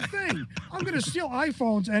same thing. I'm going to steal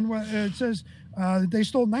iPhones. And it says they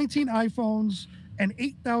stole 19 iPhones and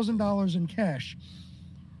 $8,000 in cash.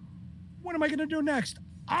 What am I going to do next?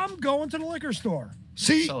 I'm going to the liquor store.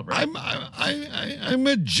 See, I'm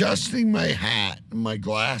adjusting my hat and my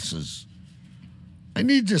glasses. I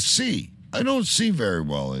need to see. I don't see very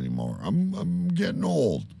well anymore. I'm getting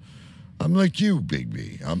old. I'm like you, Big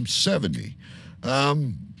B. I'm 70.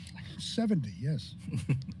 70, yes.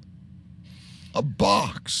 A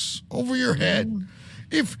box over your head.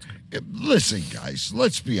 If listen, guys,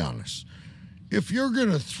 let's be honest. If you're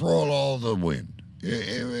gonna throw it all to the wind,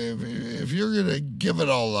 if you're gonna give it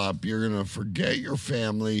all up, you're gonna forget your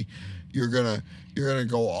family. You're gonna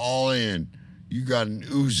go all in. You got an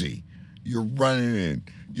Uzi. You're running in.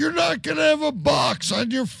 You're not gonna have a box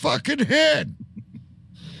on your fucking head.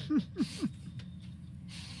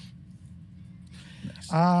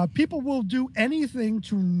 People will do anything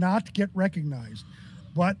to not get recognized.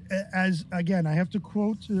 But as, again, I have to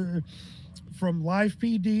quote from Live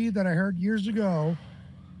PD that I heard years ago,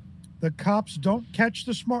 the cops don't catch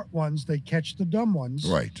the smart ones, they catch the dumb ones.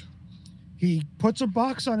 Right. He puts a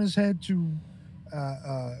box on his head to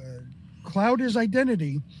cloud his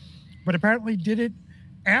identity, but apparently did it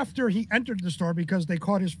after he entered the store because they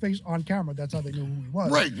caught his face on camera. That's how they knew who he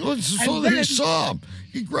was. Right. So they saw him.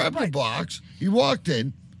 He grabbed the box. He walked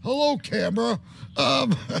in. Hello, camera.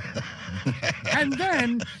 And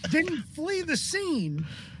then didn't flee the scene.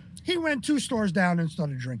 He went 2 stores down and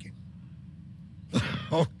started drinking.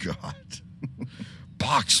 Oh, God.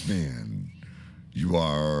 Boxman. You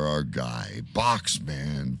are our guy.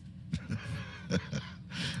 Boxman.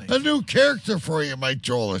 A new character for you, Mike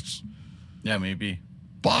Jolis. Yeah, maybe.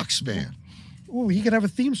 Boxman. Ooh, he could have a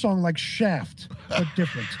theme song like Shaft, but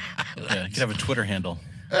different. Yeah, he could have a Twitter handle.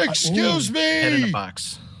 Excuse me. Head in a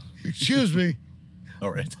box. Excuse me.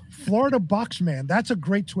 All right. Florida Boxman. That's a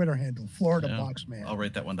great Twitter handle. Florida Boxman. I'll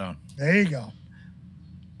write that one down. There you go.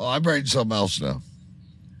 Oh, I'm writing something else now.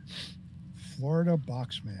 Florida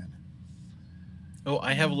Boxman. Oh,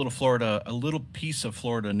 I have a little piece of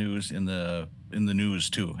Florida news in the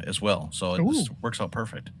news too, as well. So this works out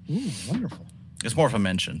perfect. Ooh, wonderful. It's more of a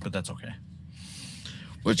mention, but that's okay.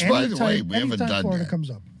 Which, by the way, we haven't done Florida yet. Comes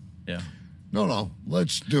up. Yeah. No.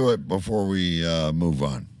 Let's do it before we move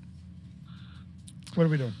on. What are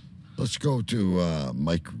we doing? Let's go to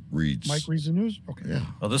Mike Reed's. Mike reads the news? Okay. Yeah.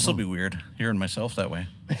 Oh, this will be weird, hearing myself that way.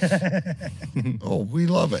 Oh, we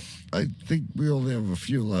love it. I think we only have a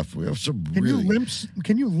few left. We have some Can really...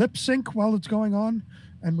 you lip sync while it's going on?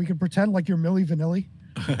 And we can pretend like you're Milli Vanilli?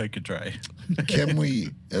 I could try. Can we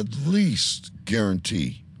at least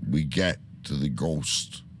guarantee we get to the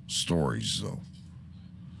ghost stories, though.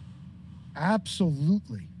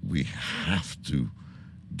 Absolutely. We have to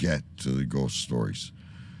get to the ghost stories.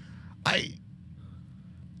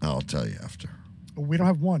 I'll tell you after. We don't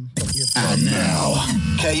have one. But we have And now,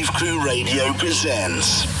 Cave Crew Radio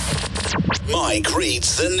presents Mike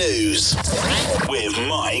Reads the News with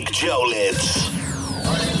Mike Jolitz.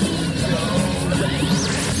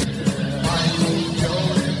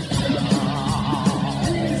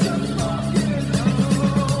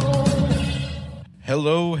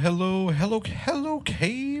 Hello,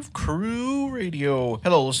 Cave Crew Radio.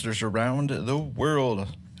 Hello, listeners around the world.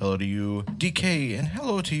 Hello to you, DK, and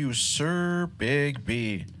hello to you, Sir Big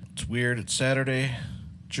B. It's weird, it's Saturday,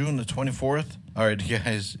 June the 24th. All right,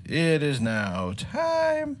 guys, it is now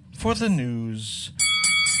time for the news.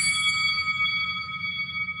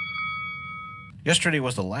 Yesterday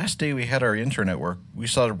was the last day we had our internet work. We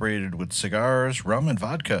celebrated with cigars, rum, and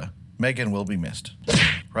vodka. Megan will be missed.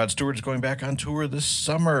 Rod Stewart's going back on tour this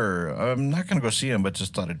summer. I'm not going to go see him, but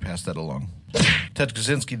just thought I'd pass that along. Ted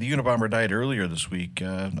Kaczynski, the Unabomber, died earlier this week.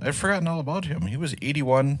 I'd forgotten all about him. He was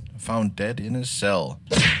 81, found dead in his cell.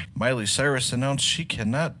 Miley Cyrus announced she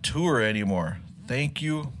cannot tour anymore. Thank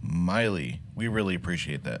you, Miley. We really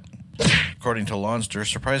appreciate that. According to Lawnster,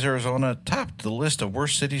 Surprise Arizona topped the list of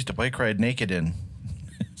worst cities to bike ride naked in.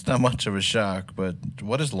 It's not much of a shock, but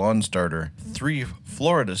what is Lawn Starter? 3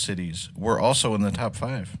 Florida cities were also in the top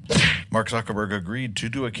 5. Mark Zuckerberg agreed to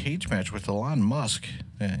do a cage match with Elon Musk,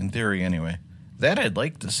 in theory anyway. That I'd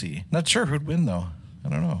like to see. Not sure who'd win, though. I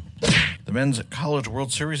don't know. The Men's College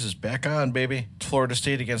World Series is back on, baby. It's Florida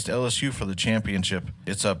State against LSU for the championship.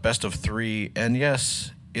 It's a best of 3, and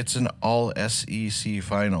yes, it's an all SEC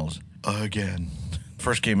finals. Again.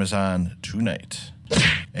 First game is on tonight.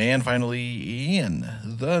 And finally, in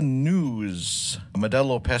the news,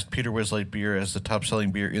 Modelo passed Peter Wiz Light Beer as the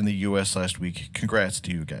top-selling beer in the U.S. last week. Congrats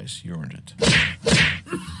to you guys. You earned it.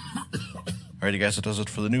 Alrighty, guys, that does it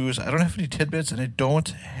for the news. I don't have any tidbits, and I don't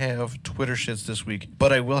have Twitter shits this week,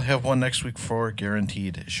 but I will have one next week for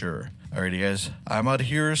guaranteed sure. Alrighty, guys, I'm out of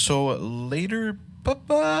here, so later.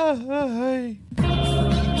 Bye-bye.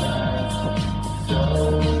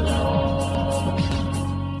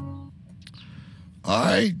 All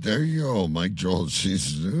right, there you go. Mike Joel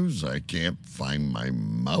sees the news. I can't find my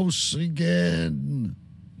mouse again.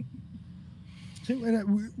 See,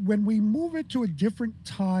 when we move it to a different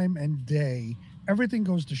time and day, everything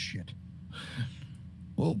goes to shit.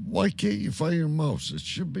 Well, why can't you find your mouse? It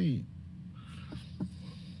should be.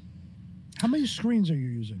 How many screens are you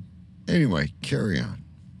using? Anyway, carry on.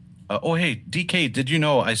 Hey, DK, did you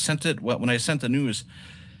know I sent it when I sent the news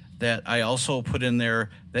that I also put in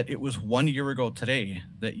there that it was 1 year ago today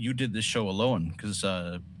that you did this show alone because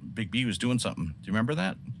Big B was doing something. Do you remember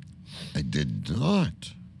that? I did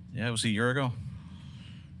not. Yeah, it was a year ago.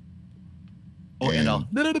 Oh, and I'll...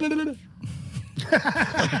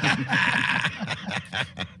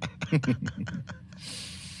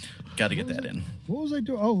 Got to get that in. What was I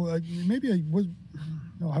doing? Oh, maybe I was...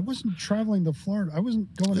 No, I wasn't traveling to Florida. I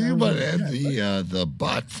wasn't going to You Arizona. might have the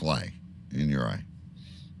bot fly in your eye.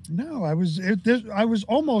 No, I was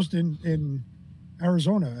almost in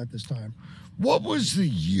Arizona at this time. What was the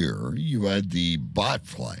year you had the bot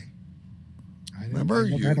fly? I never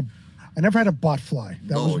had a bot fly.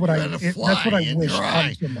 That was what that's what I wished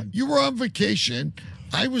on someone. You were on vacation.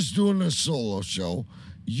 I was doing a solo show.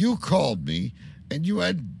 You called me, and you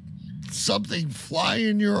had something fly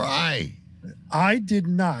in your eye. I did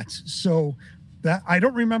not. So that I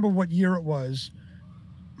don't remember what year it was.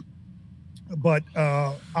 But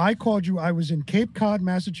I called you. I was in Cape Cod,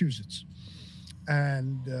 Massachusetts,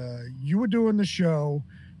 and you were doing the show,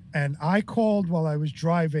 and I called while I was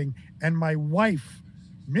driving, and my wife,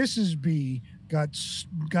 Mrs. B, got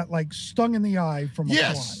like stung in the eye from a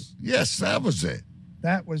fly. Yes, that was it.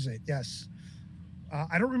 That was it. Yes,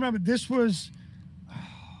 I don't remember. This was,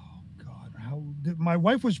 oh God, my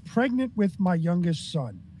wife was pregnant with my youngest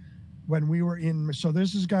son when we were in. So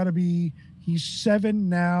this has got to be. He's 7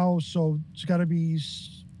 now, so it's got to be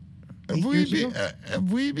 8 years ago.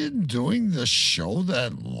 Have we been doing the show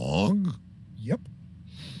that long? Yep.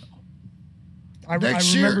 I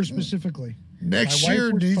remember specifically. Next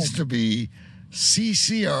year needs to be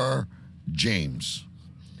CCR James.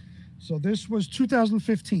 So this was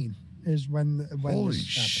 2015 is when Holy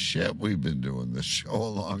this happened. shit, we've been doing this show a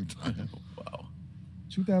long time. Wow.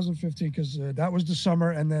 2015, because that was the summer,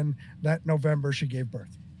 and then that November she gave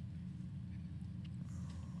birth.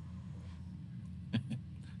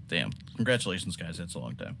 Damn. Congratulations, guys. That's a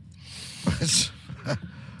long time.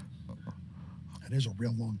 That is a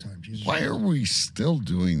real long time. Jesus. Why are we still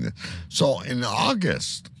doing this? So in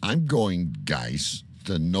August, I'm going, guys,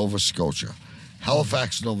 to Nova Scotia,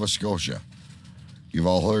 Halifax, Nova Scotia. You've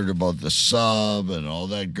all heard about the sub and all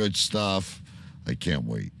that good stuff. I can't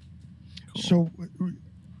wait. Cool. So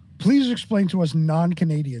please explain to us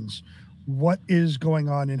non-Canadians what is going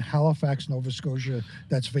on in Halifax, Nova Scotia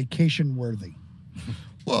that's vacation worthy.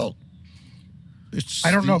 Well,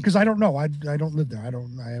 I don't know because I don't know. I don't live there. I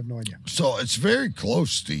have no idea. So it's very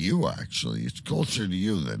close to you, actually. It's closer to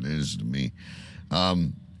you than it is to me.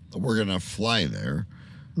 We're going to fly there.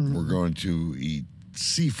 Mm-hmm. We're going to eat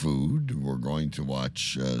seafood. We're going to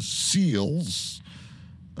watch seals,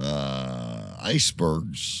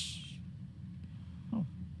 icebergs,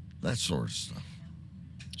 that sort of stuff.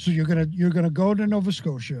 So you're gonna go to Nova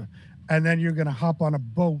Scotia, and then you're gonna hop on a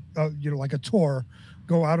boat, like a tour,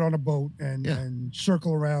 go out on a boat and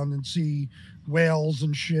circle around and see whales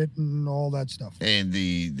and shit and all that stuff. And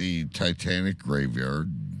the Titanic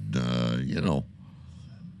graveyard, Titanic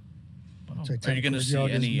are you going to see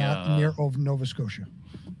any not near Nova Scotia?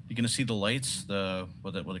 You're going to see the lights,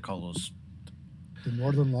 what do they call those? The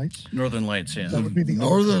Northern Lights. Northern Lights, yeah. That would be the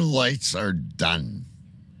Northern Lights are done.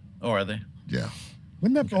 Oh, are they? Yeah.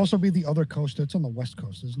 Wouldn't that also be the other coast? It's on the West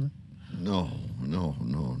Coast, isn't it? No. The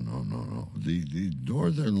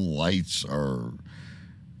Northern Lights are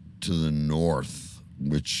to the north,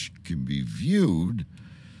 which can be viewed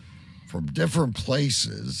from different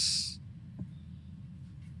places.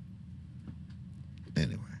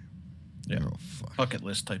 Anyway. Yeah. Bucket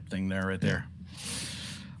list type thing there, right there.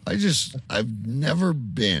 I've never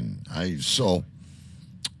been.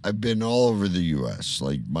 I've been all over the U.S.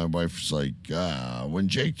 Like, my wife's like, when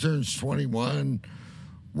Jake turns 21,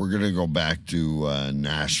 we're going to go back to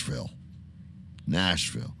Nashville,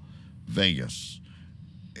 Vegas,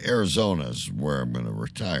 Arizona's where I'm going to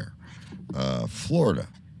retire, Florida,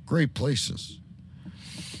 great places.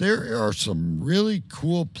 There are some really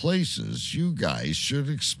cool places you guys should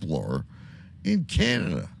explore in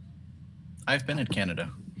Canada. I've been in Canada.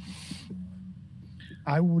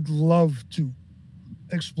 I would love to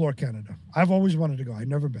explore Canada. I've always wanted to go. I've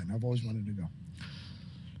never been. I've always wanted to go.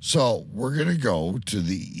 So we're going to go to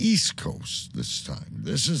the East Coast this time.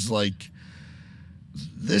 This is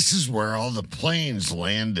where all the planes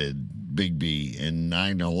landed, Big B, in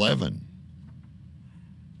 9/11.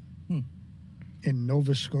 In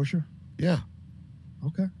Nova Scotia? Yeah.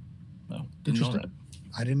 Okay. No, didn't know that.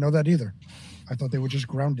 I didn't know that either. I thought they were just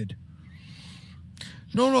grounded.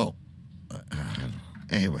 No.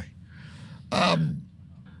 Anyway.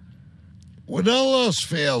 When all else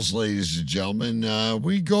fails, ladies and gentlemen,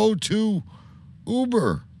 we go to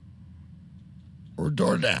Uber or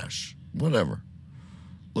DoorDash, whatever.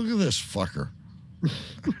 Look at this fucker.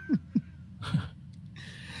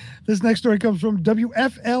 This next story comes from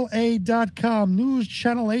WFLA.com. News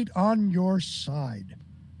Channel 8 on your side.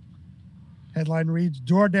 Headline reads,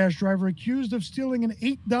 DoorDash driver accused of stealing an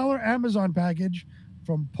 $8 Amazon package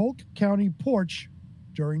from Polk County porch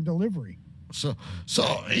during delivery. So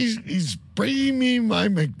he's bringing me my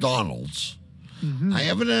McDonald's. Mm-hmm. I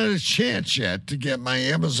haven't had a chance yet to get my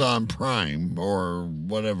Amazon Prime or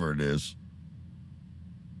whatever it is.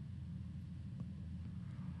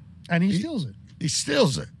 And he steals it. He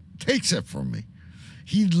steals it. Takes it from me.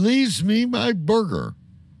 He leaves me my burger.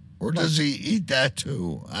 Or does he eat that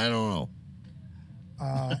too? I don't know.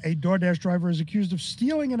 A DoorDash driver is accused of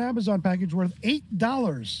stealing an Amazon package worth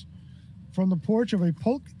 $8 from the porch of a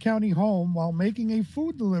Polk County home while making a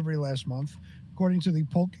food delivery last month, according to the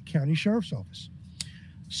Polk County Sheriff's Office.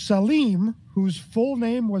 Salim, whose full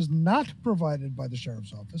name was not provided by the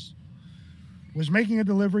Sheriff's Office, was making a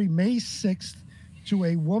delivery May 6th to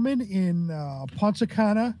a woman in Ponce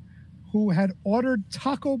Cana who had ordered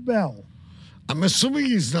Taco Bell. I'm assuming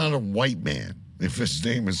he's not a white man if his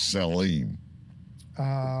name is Salim.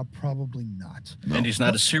 Probably not. No. And he's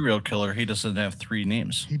not a serial killer. He doesn't have three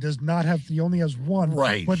names. He does not have, he only has one.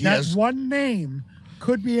 Right. But that one name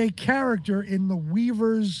could be a character in the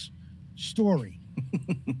Weaver's story.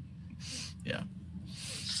 Yeah.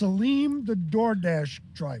 Salim, the DoorDash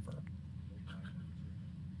driver.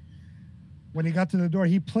 When he got to the door,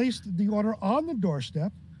 he placed the order on the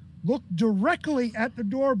doorstep, looked directly at the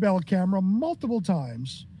doorbell camera multiple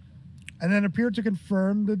times, and then appeared to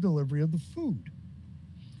confirm the delivery of the food.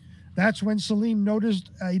 That's when Salim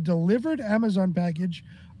noticed a delivered Amazon package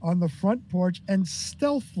on the front porch and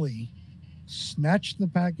stealthily snatched the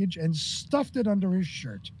package and stuffed it under his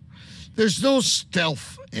shirt. There's no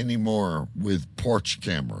stealth anymore with porch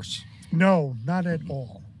cameras. No, not at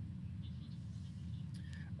all.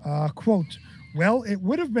 Quote, well, it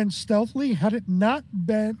would have been stealthily had it not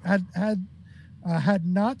been had had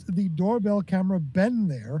not the doorbell camera been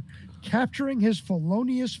there, capturing his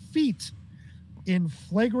felonious feet in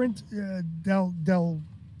flagrant delicto.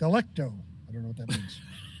 I don't know what that means.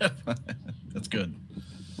 That's good.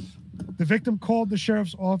 The victim called the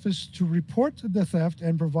sheriff's office to report the theft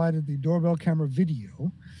and provided the doorbell camera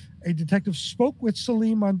video. A detective spoke with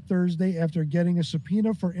Salim on Thursday after getting a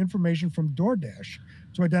subpoena for information from DoorDash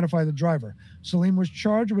to identify the driver. Salim was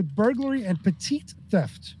charged with burglary and petite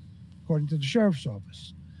theft, according to the sheriff's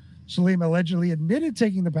office. Salim allegedly admitted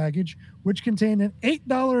taking the package, which contained an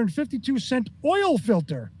 $8.52 oil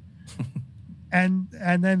filter, and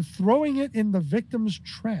then throwing it in the victim's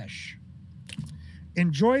trash.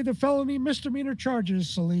 Enjoy the felony misdemeanor charges,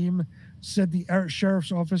 Salim said the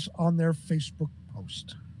sheriff's office on their Facebook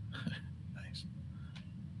post. Nice.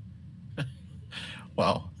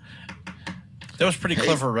 Wow. That was pretty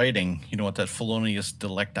clever writing, with that felonious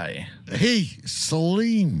delicti. Hey,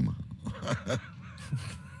 Salim.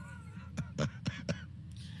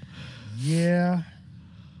 Yeah.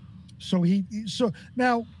 So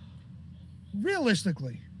now,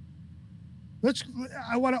 realistically,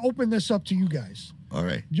 I want to open this up to you guys. All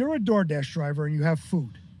right. You're a DoorDash driver and you have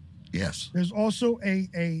food. Yes. There's also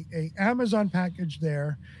a Amazon package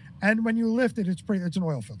there, and when you lift it, it's an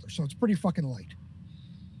oil filter, so it's pretty fucking light.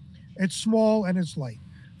 It's small and it's light.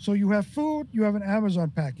 So you have food, you have an Amazon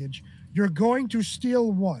package. You're going to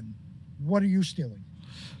steal one. What are you stealing?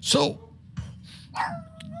 So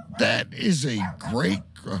that is a great.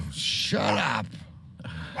 Shut up.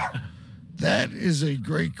 That is a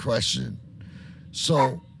great question.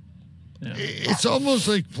 So it's almost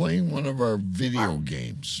like playing one of our video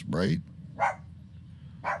games, right?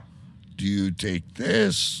 Do you take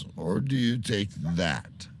this or do you take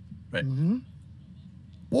that? Right. Mm-hmm.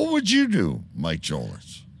 What would you do, Mike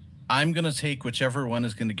Jolis? I'm going to take whichever one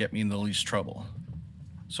is going to get me in the least trouble.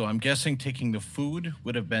 So I'm guessing taking the food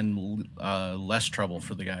would have been less trouble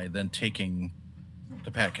for the guy than taking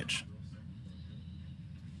the package.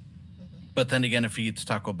 But then again, if he eats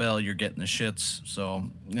Taco Bell, you're getting the shits. So,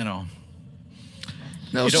 No,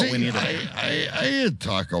 you don't see, win either. I had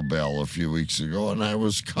Taco Bell a few weeks ago, and I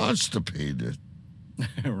was constipated.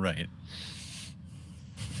 Right.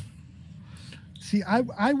 See,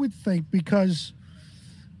 I would think, because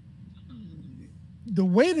the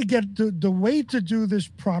way to do this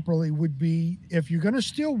properly would be, if you're going to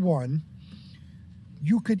steal one,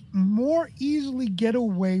 you could more easily get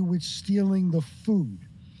away with stealing the food,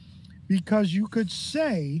 because you could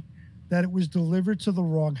say that it was delivered to the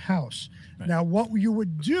wrong house. Right. Now, what you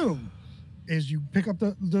would do is you pick up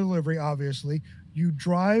the delivery, obviously. You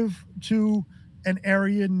drive to an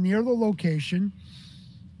area near the location.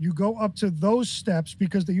 You go up to those steps,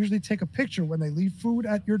 because they usually take a picture when they leave food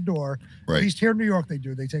at your door. Right. At least here in New York, they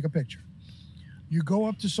do. They take a picture. You go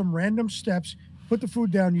up to some random steps, put the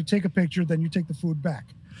food down, you take a picture, then you take the food back.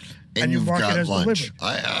 And you you've mark got it as lunch. delivered.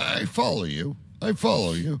 I follow you. I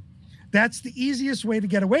follow you. That's the easiest way to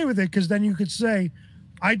get away with it, because then you could say,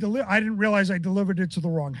 I didn't realize I delivered it to the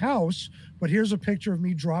wrong house, but here's a picture of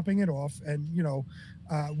me dropping it off, and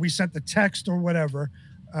we sent the text or whatever.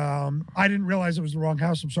 I didn't realize it was the wrong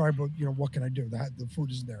house. I'm sorry, but what can I do? The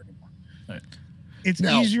food isn't there anymore. Right. It's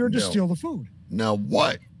easier to steal the food. Now,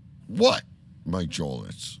 what, Mike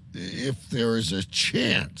Jolis, if there is a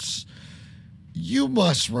chance, you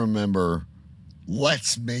must remember,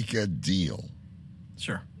 let's make a deal.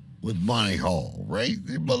 Sure. With Monty Hall, right?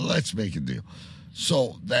 But let's make a deal.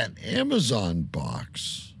 So that Amazon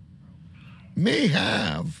box may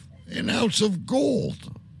have an ounce of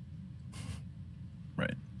gold.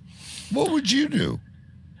 Right. What would you do?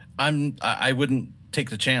 I wouldn't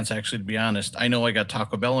take the chance, actually, to be honest. I know I got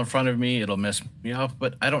Taco Bell in front of me. It'll mess me up,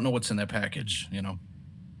 but I don't know what's in that package,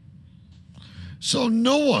 So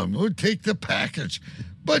no one would take the package,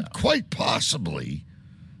 but quite possibly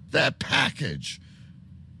that package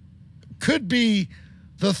could be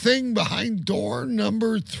the thing behind door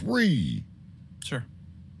number 3. Sure.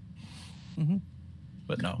 Mm-hmm.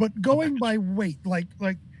 But no. But going by weight, like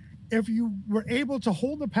if you were able to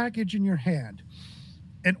hold the package in your hand,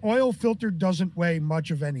 an oil filter doesn't weigh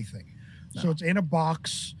much of anything. No. So it's in a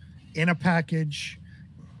box, in a package.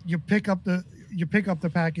 You pick up the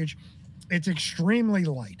package. It's extremely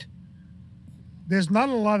light. There's not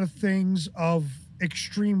a lot of things of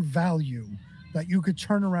extreme value that you could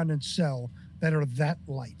turn around and sell that are that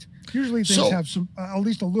light. Usually things have some, at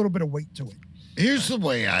least a little bit of weight to it. Here's the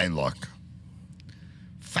way I look.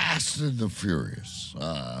 Fast and the Furious.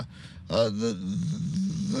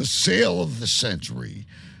 The sale of the century.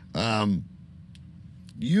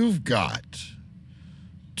 You've got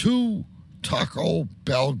 2 Taco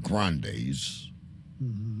Bell Grandes.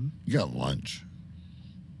 Mm-hmm. You got lunch.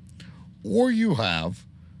 or you have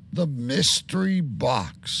the mystery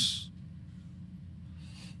box.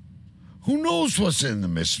 Who knows what's in the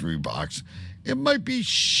mystery box? It might be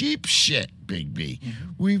sheep shit, Big B.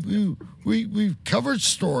 We've covered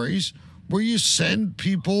stories where you send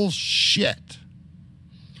people shit.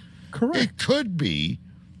 Correct. It could be,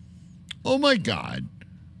 oh my God,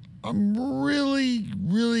 I'm really,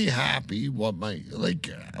 really happy. What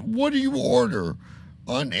do you order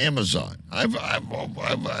on Amazon? I've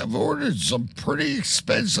ordered some pretty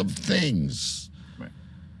expensive things. Right.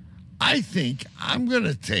 I think I'm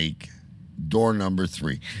gonna take door number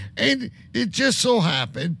 3, and it just so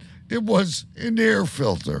happened it was an air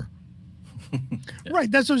filter. Right.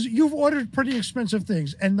 That's what you've ordered pretty expensive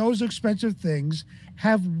things, and those expensive things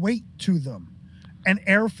have weight to them. An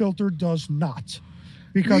air filter does not.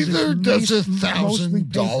 Because neither does a mostly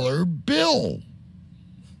 $1,000 bill.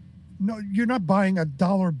 No, you're not buying a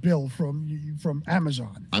dollar bill from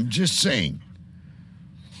Amazon. I'm just saying.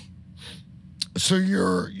 So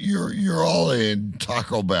you're all in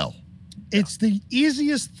Taco Bell. It's the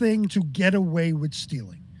easiest thing to get away with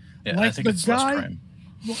stealing. Yeah, I think it's less crime.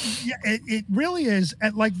 Well, yeah, it really is.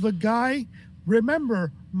 And like the guy,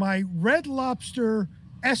 remember my Red Lobster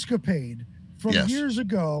escapade from Yes. years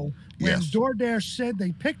ago when Yes. DoorDash said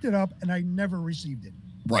they picked it up and I never received it.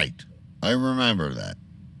 Right. I remember that.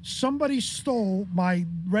 Somebody stole my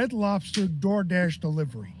Red Lobster DoorDash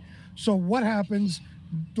delivery. So what happens?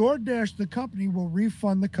 DoorDash, the company, will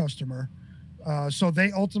refund the customer, so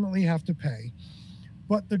they ultimately have to pay.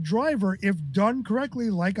 But the driver, if done correctly,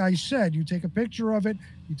 like I said, you take a picture of it,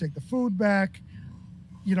 you take the food back,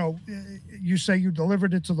 you say you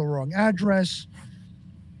delivered it to the wrong address.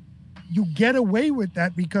 You get away with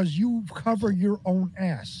that because you cover your own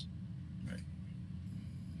ass.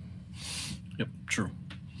 Yep, true.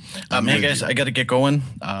 Hey guys, I got to get going.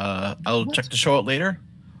 I'll check the show out later.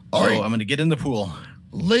 All right. I'm going to get in the pool.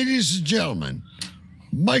 Ladies and gentlemen,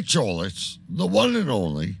 Mike Jolitz, the one and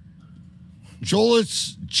only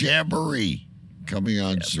Jolitz Jamboree, coming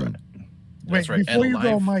on soon. Wait, right. before And you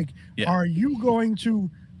go, live. Mike, Yeah. are you going to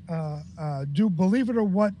do Believe It or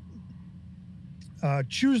What,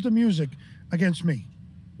 choose the music against me?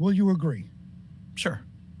 Will you agree? Sure.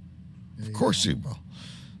 Of course he will.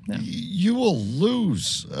 You will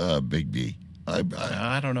lose, Big B.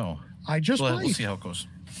 I don't know. I just might. We'll see how it goes.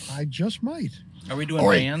 I just might. Are we doing All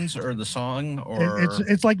right. bands or the song or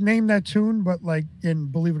It's like Name That Tune, but like in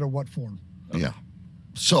Believe It or What form. Yeah.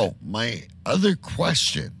 So, my other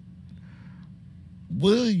question,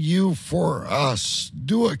 will you, for us,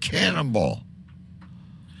 do a cannonball?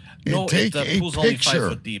 And no? take The a pool's only 5 picture.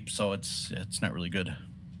 foot deep, so it's not really good.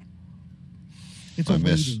 It's I a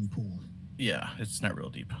miss- wading pool. Yeah, it's not real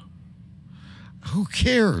deep. Who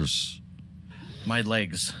cares? My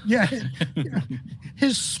legs. Yeah,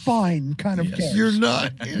 his spine kind of cares. You're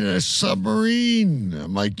not in a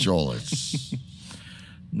submarine, Mike Jolitz.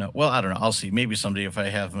 No, well, I don't know. I'll see. Maybe someday if I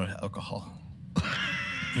have alcohol.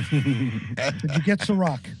 Did you get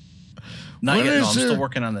Ciroc? Not What yet. No, is I'm still there-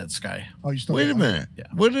 working on that Sky. Oh, you still Wait a minute. Yeah.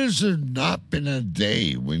 When has there not been a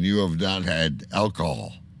day when you have not had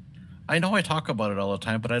alcohol? I know I talk about it all the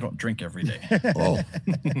time, but I don't drink every day. Oh.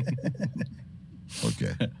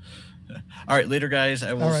 Okay. All right, later, guys.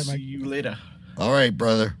 I will All right, see Mike. you later. All right,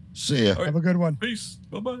 brother. See ya. Have a good one. Peace.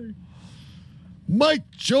 Bye-bye. Mike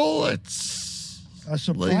Jolitz. A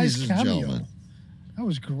surprise Ladies and cameo. gentlemen. That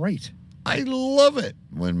was great. I love it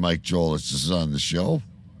when Mike Jolitz is on the show.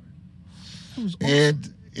 That was awesome.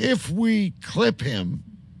 And if we clip him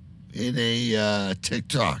in a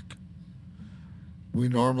TikTok, we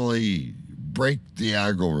normally break the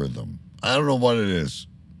algorithm. I don't know what it is.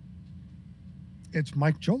 It's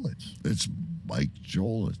Mike Jolitz. It's Mike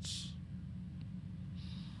Jolitz.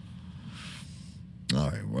 All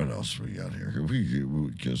right, what else we got here?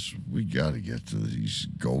 Because we got to get to these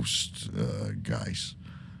ghost guys.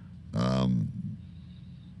 All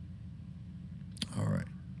right,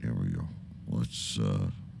 here we go. Let's.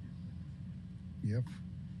 Yep.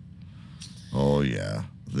 Oh yeah,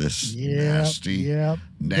 this Yep, nasty, yep.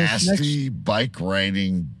 This nasty bike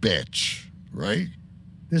riding bitch, right?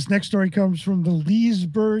 This next story comes from the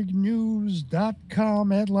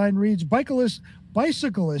LeesburgNews.com. Headline reads,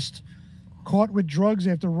 Bicyclist caught with drugs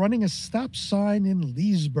after running a stop sign in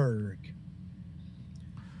Leesburg.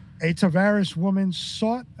 A Tavares woman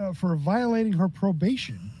sought for violating her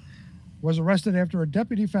probation was arrested after a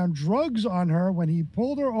deputy found drugs on her when he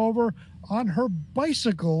pulled her over on her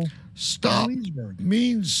bicycle Stop in Leesburg.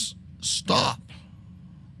 means stop.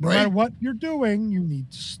 No Right? matter what you're doing, you need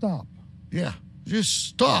to stop. Yeah, just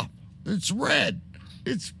stop. It's red.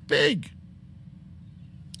 It's big.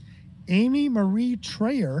 Amy Marie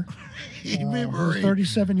Trayer, who's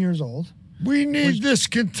 37 years old. We need this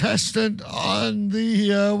contestant on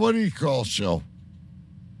the, what do you call show?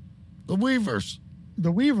 The Weavers.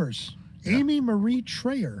 The Weavers. Yeah. Amy Marie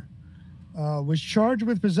Trayer was charged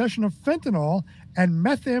with possession of fentanyl and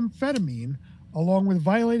methamphetamine, along with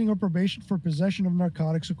violating her probation for possession of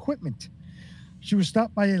narcotics equipment. She was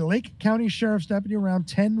stopped by a Lake County Sheriff's deputy around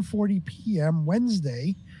 10:40 p.m.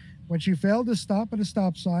 Wednesday when she failed to stop at a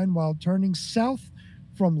stop sign while turning south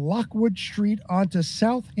from Lockwood Street onto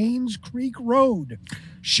South Haynes Creek Road.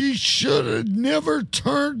 She should have never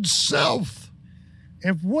turned south.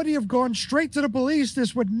 If Woody had gone straight to the police,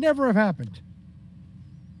 this would never have happened.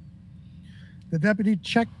 The deputy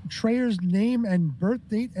checked Trayer's name and birth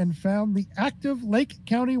date and found the active Lake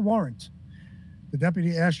County warrant. The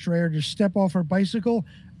deputy asked Trayer to step off her bicycle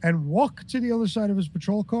and walk to the other side of his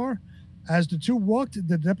patrol car. As the two walked,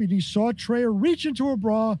 the deputy saw Trayer reach into her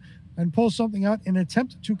bra and pull something out in an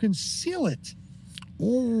attempt to conceal it.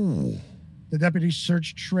 Ooh. The deputy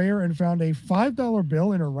searched Trayer and found a $5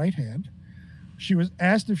 bill in her right hand. She was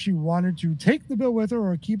asked if she wanted to take the bill with her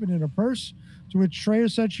or keep it in her purse, to which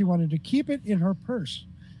Trayer said she wanted to keep it in her purse.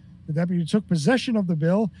 The deputy took possession of the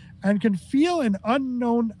bill and can feel an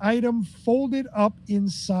unknown item folded up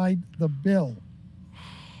inside the bill.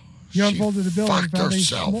 He unfolded the bill and found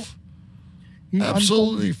herself.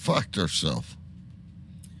 Absolutely fucked herself.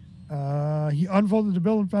 He unfolded the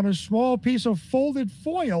bill and found a small piece of folded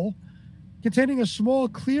foil containing a small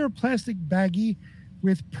clear plastic baggie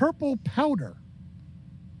with purple powder.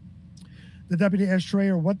 The deputy asked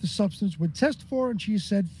Trayer what the substance would test for, and she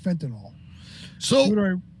said fentanyl.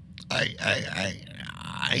 So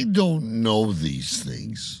I don't know these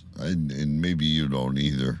things, and maybe you don't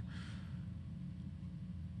either.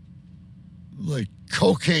 Like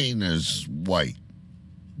cocaine is white.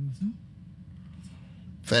 Mm-hmm.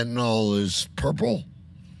 Fentanyl is purple.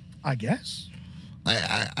 I guess.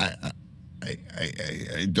 I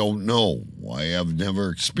don't know. I have never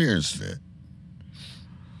experienced it.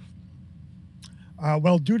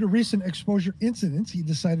 Well, due to recent exposure incidents, he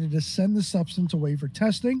decided to send the substance away for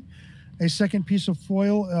testing. A second piece of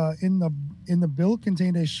foil in the bill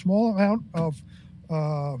contained a small amount of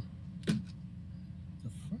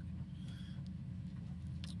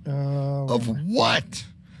what?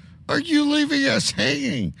 Are you leaving us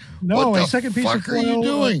hanging? No, what a second piece of foil. What the fuck are you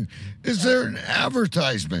doing? Is there an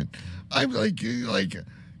advertisement? I'm like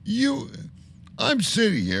you. I'm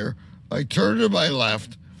sitting here. I turn to my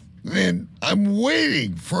left, and I'm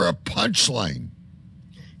waiting for a punchline.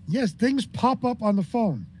 Yes, things pop up on the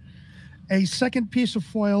phone. A second piece of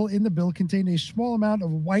foil in the bill contained a small amount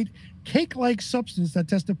of white cake-like substance that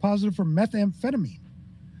tested positive for methamphetamine.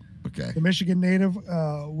 Okay. The Michigan native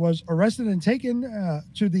was arrested and taken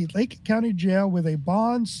to the Lake County Jail with a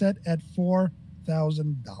bond set at $4,000.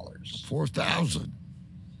 $4,000.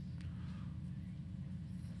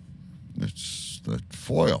 That's that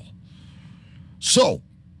foil. So,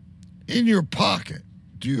 in your pocket,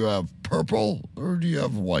 do you have purple or do you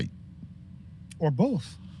have white? Or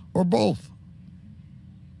both. Or both.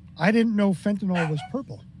 I didn't know fentanyl was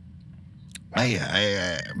purple.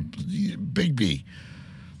 Big B,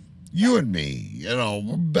 you and me,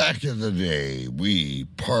 back in the day, we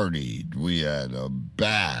partied. We had a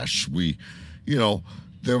bash.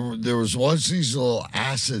 There was once these little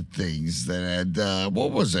acid things that had,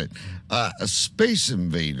 what was it? A Space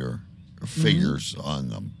Invader figures on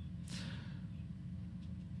them.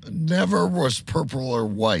 Never was purple or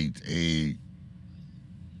white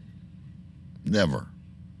never.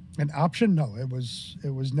 An option? No, it was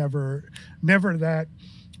never that.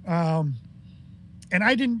 And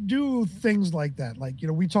I didn't do things like that. Like,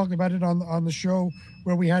 we talked about it on the show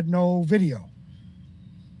where we had no video.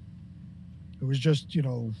 It was just,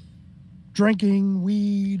 drinking,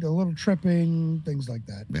 weed, a little tripping, things like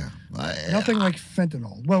that. Yeah. Nothing like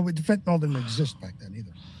fentanyl. Well, fentanyl didn't exist back then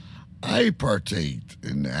either. I partaked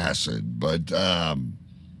in acid, but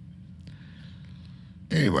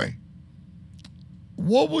anyway,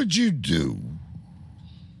 what would you do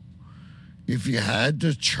if you had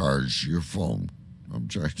to charge your phone? I'm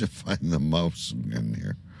trying to find the mouse again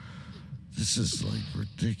here. This is like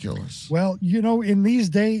ridiculous. Well, in these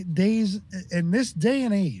days, in this day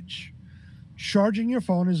and age, charging your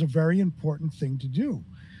phone is a very important thing to do.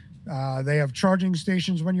 They have charging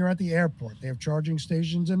stations when you're at the airport. They have charging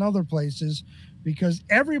stations in other places because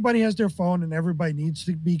everybody has their phone and everybody needs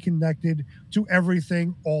to be connected to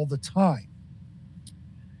everything all the time.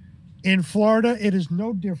 In Florida, it is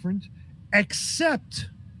no different, except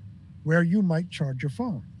where you might charge your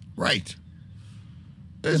phone. Right.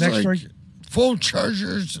 It's like phone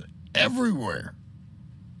chargers everywhere.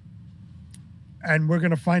 And we're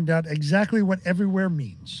going to find out exactly what everywhere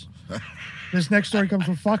means. This next story comes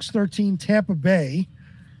from Fox 13 Tampa Bay.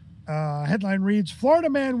 Headline reads, Florida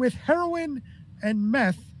man with heroin and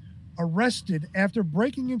meth arrested after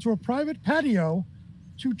breaking into a private patio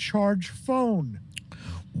to charge phone.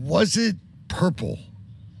 Was it purple?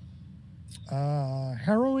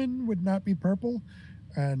 Heroin would not be purple,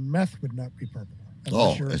 and meth would not be purple.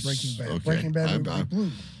 Unless you're Breaking Bad. Okay. Breaking Bad would be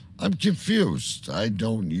blue. I'm confused. I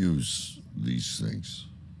don't use these things.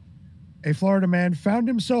 A Florida man found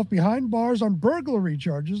himself behind bars on burglary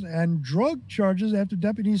charges and drug charges after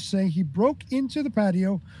deputies say he broke into the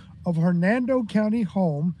patio of Hernando County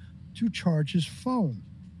home to charge his phone.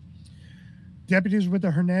 Deputies with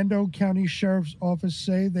the Hernando County Sheriff's Office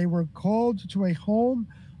say they were called to a home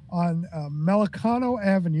on Melicano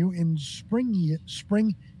Avenue in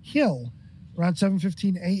Spring Hill around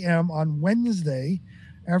 7:15 a.m. on Wednesday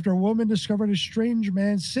after a woman discovered a strange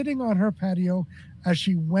man sitting on her patio as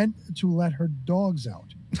she went to let her dogs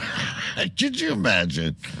out. Could you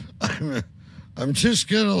imagine? I'm just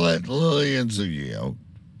going to let Lily and Ziggy out.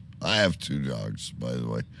 I have 2 dogs, by the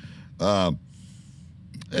way. And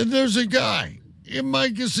there's a guy in my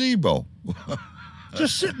gazebo.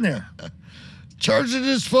 Just sitting there. Charging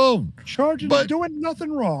his phone. Doing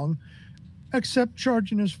nothing wrong except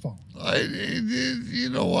charging his phone. You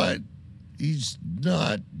know what? He's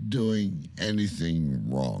not doing anything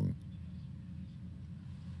wrong.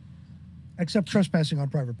 Except trespassing on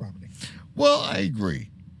private property. Well, I agree.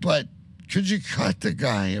 But could you cut the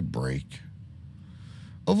guy a break?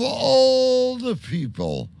 Of all the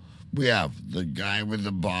people, we have the guy with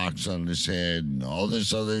the box on his head and all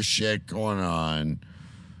this other shit going on.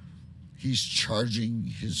 He's charging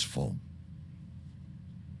his phone.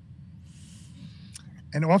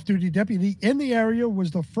 An off-duty deputy in the area was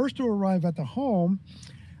the first to arrive at the home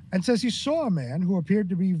and says he saw a man who appeared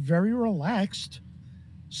to be very relaxed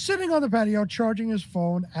sitting on the patio charging his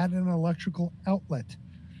phone at an electrical outlet.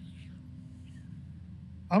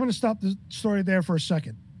 I'm going to stop the story there for a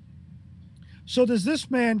second. So does this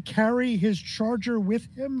man carry his charger with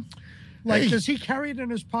him? Like, does he carry it in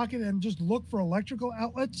his pocket and just look for electrical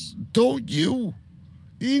outlets? Don't you?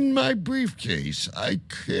 In my briefcase, I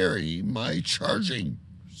carry my charging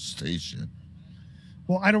station.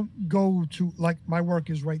 Well, I don't go to, like, my work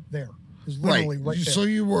is right there. Is literally right there. So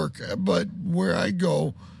you work, but where I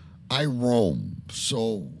go, I roam.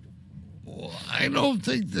 So I don't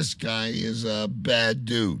think this guy is a bad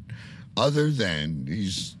dude, other than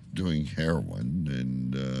he's doing heroin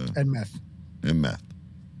and meth. And meth.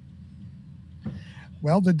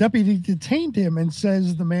 Well, the deputy detained him and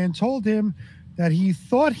says the man told him that he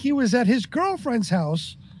thought he was at his girlfriend's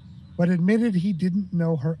house, but admitted he didn't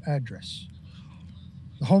know her address.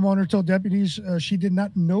 The homeowner told deputies she did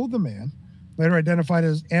not know the man, later identified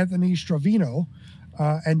as Anthony Stravino,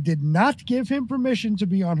 and did not give him permission to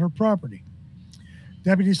be on her property.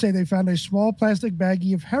 Deputies say they found a small plastic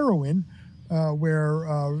baggie of heroin where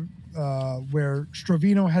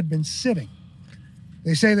Stravino had been sitting.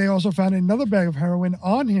 They say they also found another bag of heroin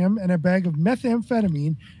on him and a bag of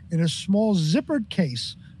methamphetamine in a small zippered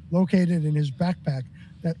case located in his backpack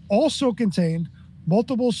that also contained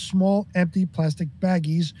multiple small empty plastic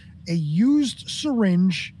baggies, a used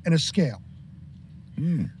syringe, and a scale.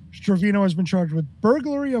 Stravino has been charged with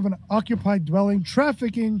burglary of an occupied dwelling,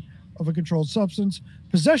 trafficking of a controlled substance,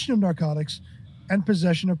 possession of narcotics, and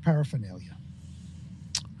possession of paraphernalia.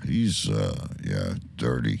 He's,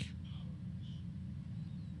 dirty.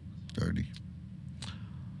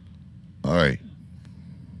 All right.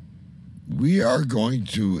 We are going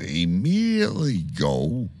to immediately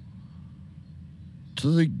go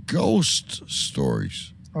to the ghost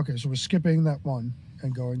stories. Okay, so we're skipping that one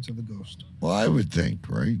and going to the ghost. Well, I would think,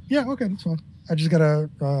 right? Yeah, okay, that's fine. I just gotta,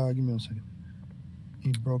 give me 1 second.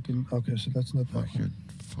 He broke in. Okay, so that's not that I could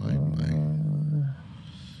find my...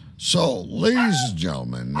 So, ladies and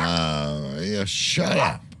gentlemen, shut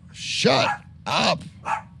up. Shut up.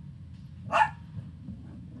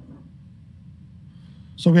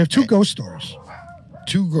 So we have 2 ghost stories.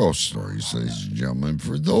 2 ghost stories, ladies and gentlemen.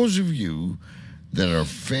 For those of you that are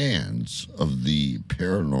fans of the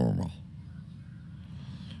paranormal,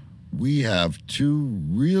 we have 2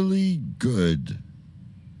 really good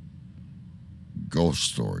ghost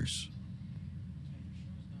stories.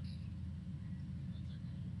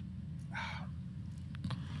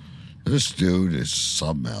 This dude is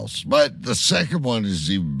something else. But the second one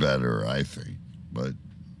is even better, I think. But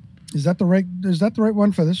Is that the right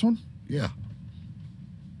one for this one? yeah.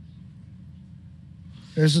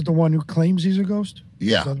 Is it the one who claims he's a ghost?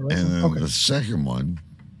 Yeah. Is that the right And one? then the second one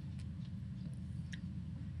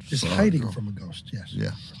is hiding from a ghost. Yes.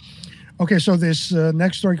 Yeah. Okay, so this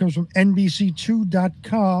next story comes from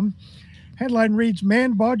NBC2.com. Headline reads,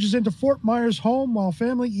 man barges into Fort Myers home while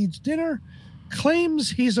family eats dinner,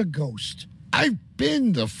 claims he's a ghost. I've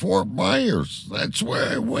been to Fort Myers. That's where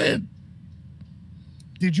I went.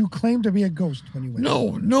 Did you claim to be a ghost when you went?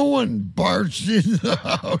 No one barged into the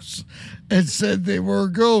house and said they were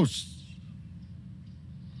a ghost.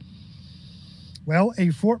 Well,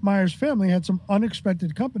 a Fort Myers family had some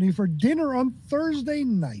unexpected company for dinner on Thursday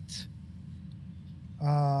night.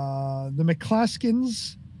 The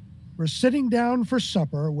McClaskins were sitting down for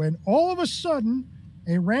supper when all of a sudden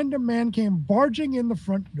a random man came barging in the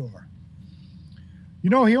front door. You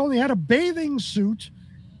know, he only had a bathing suit,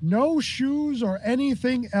 no shoes or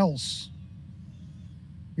anything else.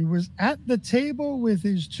 He was at the table with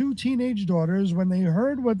his 2 teenage daughters when they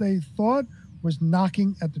heard what they thought was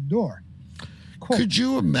knocking at the door. Quote, could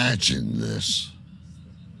you imagine this?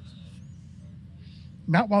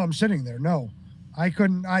 Not while I'm sitting there, no. I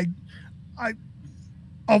couldn't. I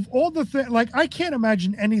of all the things, like, I can't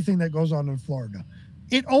imagine anything that goes on in Florida.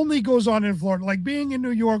 It only goes on in Florida. Like, being in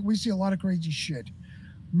New York, we see a lot of crazy shit.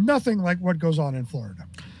 Nothing like what goes on in Florida.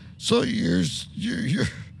 So you're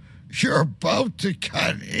about to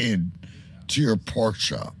cut in to your pork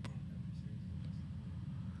shop,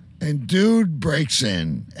 and dude breaks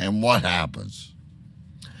in, and what happens?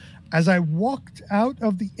 As I walked out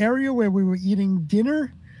of the area where we were eating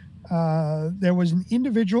dinner, there was an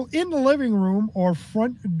individual in the living room or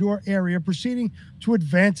front door area proceeding to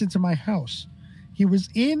advance into my house. He was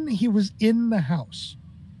in the house.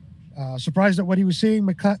 Surprised at what he was seeing,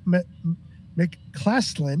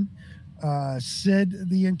 McClaslin said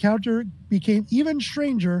the encounter became even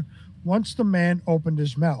stranger once the man opened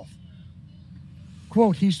his mouth.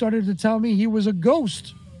 Quote, he started to tell me he was a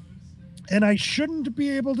ghost and I shouldn't be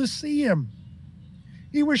able to see him.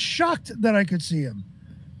 He was shocked that I could see him.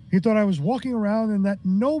 He thought I was walking around and that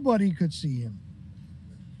nobody could see him.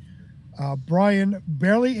 Brian,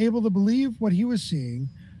 barely able to believe what he was seeing,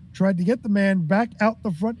 tried to get the man back out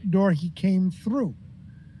the front door he came through.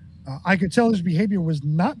 I could tell his behavior was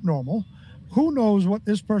not normal. Who knows what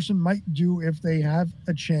this person might do if they have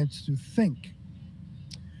a chance to think.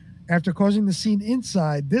 After causing the scene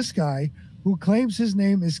inside, this guy, who claims his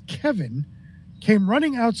name is Kevin, came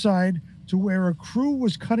running outside to where a crew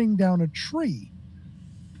was cutting down a tree.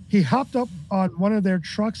 He hopped up on one of their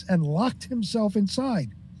trucks and locked himself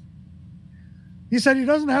inside. He said he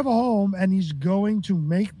doesn't have a home and he's going to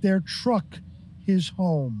make their truck his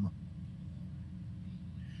home.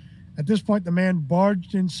 At this point, the man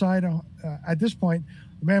barged inside a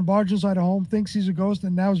home, thinks he's a ghost,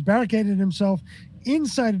 and now has barricaded himself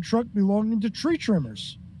inside a truck belonging to tree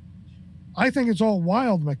trimmers. I think it's all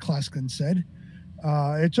wild, McClaskin said.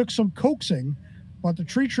 It took some coaxing, but the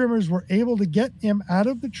tree trimmers were able to get him out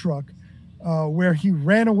of the truck where he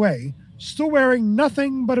ran away, still wearing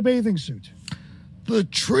nothing but a bathing suit. The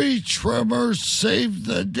tree trimmers saved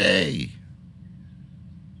the day.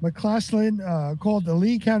 McClaslin called the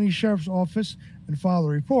Lee County Sheriff's Office and filed a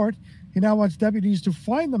report. He now wants deputies to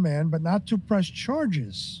find the man, but not to press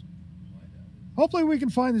charges. Hopefully we can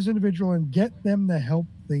find this individual and get them the help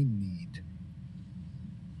they need.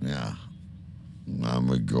 Yeah, I'm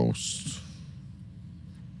a ghost.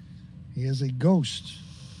 He is a ghost.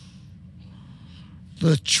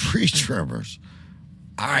 The tree trimmers.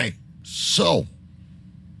 All right, so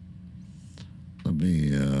let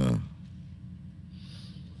me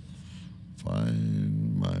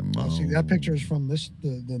find my mom. See, that picture is from the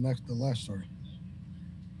last story.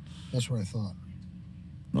 That's what I thought.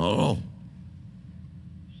 No.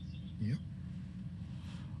 Yep.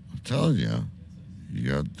 I'm telling you, you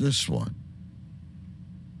got this one.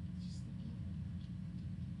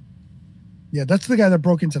 Yeah, that's the guy that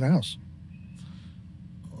broke into the house.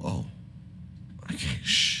 Oh. Okay,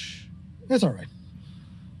 shh. That's all right.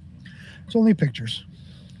 It's only pictures.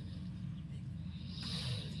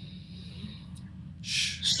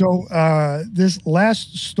 So this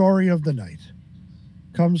last story of the night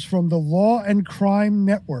comes from the Law and Crime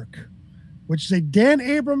Network, which is a Dan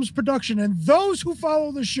Abrams production. And those who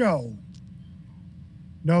follow the show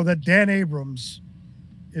know that Dan Abrams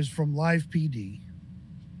is from Live PD.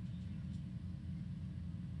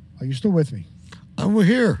 Are you still with me? I'm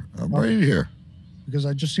here. I'm right here. Because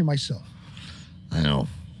I just see myself. I know.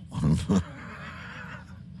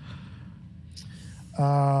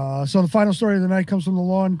 So the final story of the night comes from the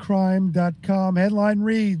lawandcrime.com. Headline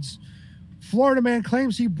reads, Florida man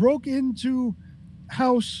claims he broke into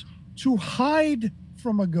house to hide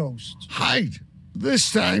from a ghost. Hide.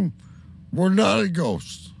 This time, we're not a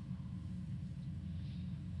ghost.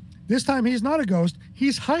 This time, he's not a ghost.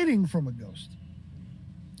 He's hiding from a ghost.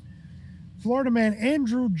 Florida man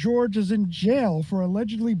Andrew George is in jail for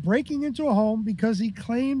allegedly breaking into a home because he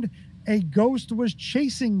claimed a ghost was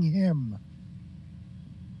chasing him.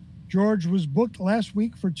 George was booked last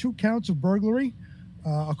week for 2 counts of burglary.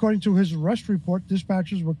 According to his arrest report,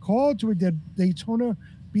 dispatchers were called to a Daytona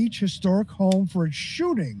Beach historic home for a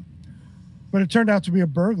shooting, but it turned out to be a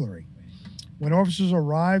burglary. When officers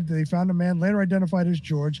arrived, they found a man later identified as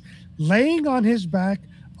George laying on his back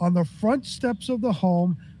on the front steps of the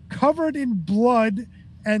home, covered in blood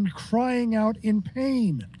and crying out in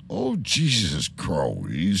pain. Oh, Jesus, Crow.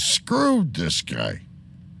 He screwed this guy.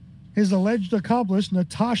 His alleged accomplice,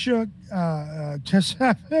 Natasha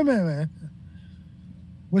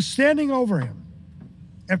was standing over him.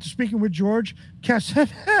 After speaking with George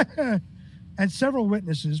and several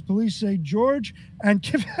witnesses, police say George and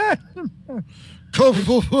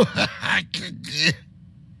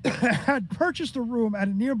had purchased a room at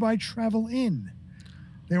a nearby Travel Inn.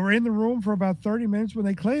 They were in the room for about 30 minutes when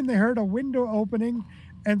they claimed they heard a window opening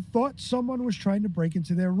and thought someone was trying to break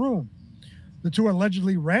into their room. The two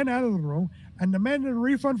allegedly ran out of the room and demanded a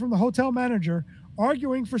refund from the hotel manager,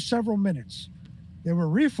 arguing for several minutes. They were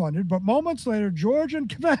refunded, but moments later, George and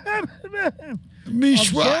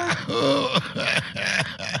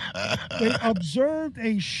they observed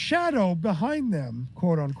a shadow behind them,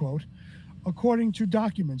 quote unquote, according to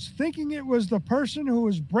documents. Thinking it was the person who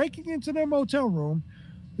was breaking into their motel room,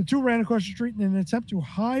 the two ran across the street in an attempt to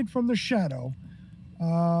hide from the shadow.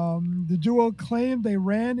 The duo claimed they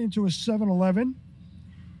ran into a 7-Eleven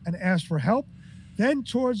and asked for help, then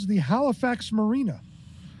towards the Halifax Marina.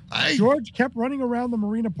 George kept running around the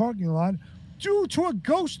marina parking lot due to a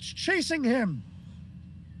ghost chasing him.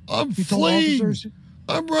 I'm fleeing.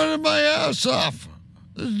 I'm running my ass off.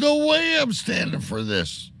 There's no way I'm standing for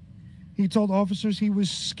this. He told officers he was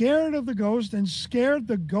scared of the ghost and scared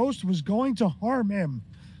the ghost was going to harm him.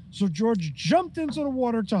 So George jumped into the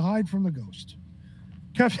water to hide from the ghost.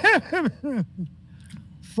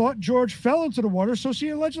 Thought George fell into the water, so she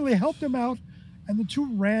allegedly helped him out, and the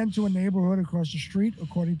two ran to a neighborhood across the street,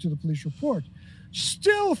 according to the police report,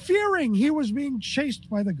 still fearing he was being chased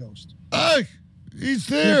by the ghost. Hey, he's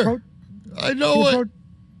there. I know it.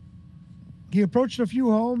 He approached a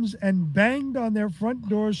few homes and banged on their front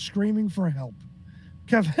doors, screaming for help.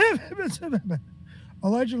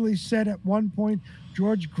 Allegedly said at one point,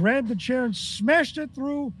 George grabbed the chair and smashed it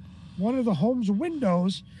through one of the home's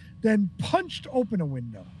windows, then punched open a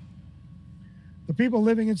window. The people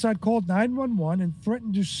living inside called 911 and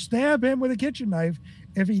threatened to stab him with a kitchen knife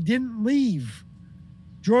if he didn't leave.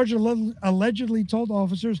 George allegedly told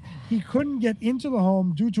officers he couldn't get into the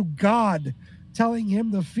home due to God telling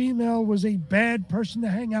him the female was a bad person to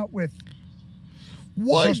hang out with.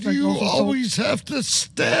 Why do you always have to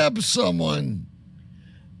stab someone?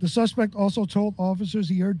 The suspect also told officers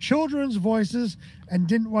he heard children's voices and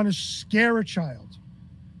didn't want to scare a child.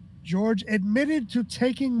 George admitted to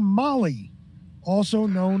taking Molly, also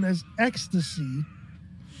known as ecstasy,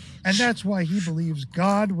 and that's why he believes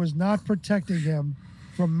God was not protecting him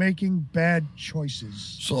from making bad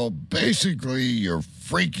choices. So basically, you're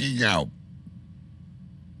freaking out.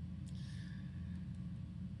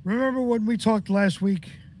 Remember when we talked last week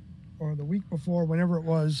or the week before, whenever it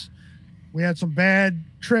was, we had some bad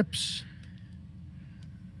trips.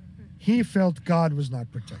 He felt God was not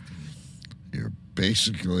protecting him. You're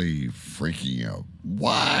basically freaking out.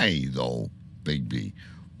 Why, though, Big B?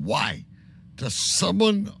 Why? Does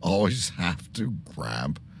someone always have to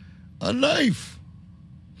grab a knife?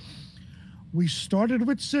 We started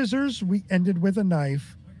with scissors. We ended with a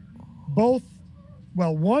knife. Both,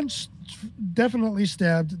 well, one definitely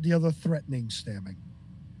stabbed, the other threatening stabbing.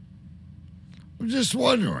 I'm just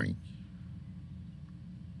wondering.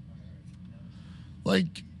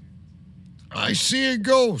 Like, I see a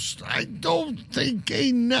ghost. I don't think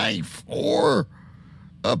a knife or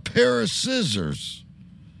a pair of scissors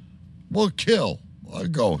will kill a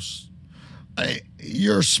ghost.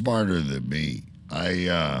 You're smarter than me.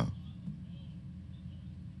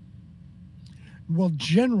 Well,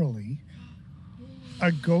 generally,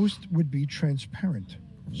 a ghost would be transparent.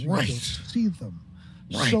 So right. You don't see them.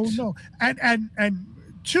 Right. So no. And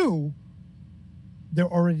two, they're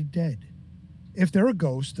already dead. If they're a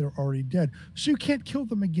ghost, they're already dead. So you can't kill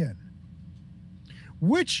them again.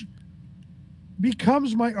 Which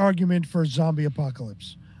becomes my argument for zombie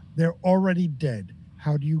apocalypse. They're already dead.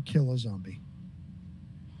 How do you kill a zombie?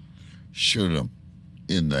 Shoot them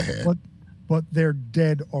in the head. But they're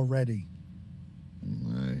dead already.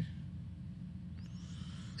 Right.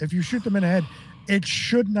 If you shoot them in the head, it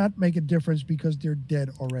should not make a difference because they're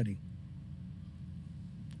dead already.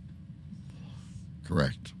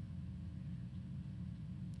 Correct.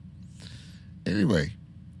 Anyway,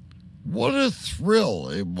 what a thrill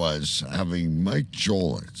it was having Mike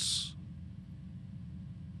Jolitz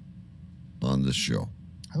on the show.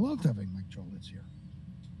 I loved having Mike Jolitz here.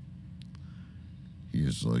 He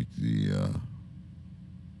is like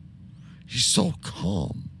he's so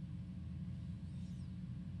calm.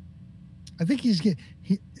 I think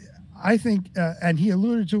and he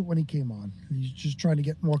alluded to it when he came on. He's just trying to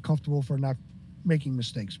get more comfortable for not making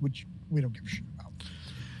mistakes, which we don't give a shit about.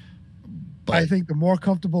 But I think the more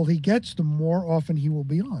comfortable he gets, the more often he will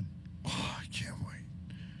be on. Oh, I can't wait.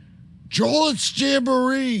 Jolitz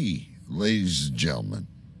Jamboree, ladies and gentlemen.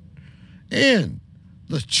 And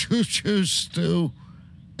the Choo Choo Stew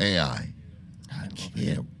AI. I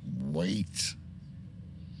can't wait.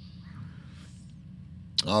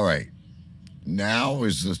 All right. Now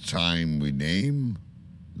is the time we name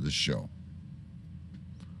the show.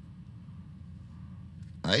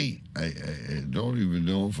 I don't even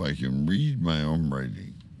know if I can read my own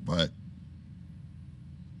writing, but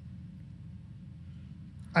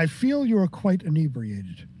I feel you're quite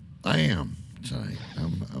inebriated. I am tonight.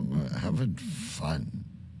 I'm having fun.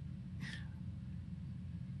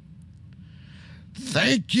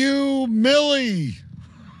 Thank you, Millie.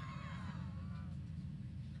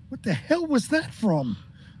 What the hell was that from?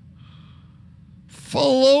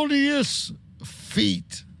 Felonious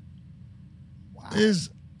Feet is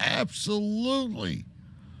absolutely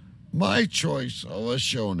my choice of a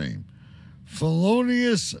show name.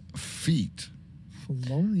 Felonious Feet.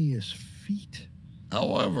 Felonious Feet.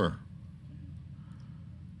 However,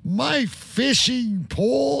 my fishing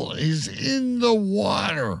pole is in the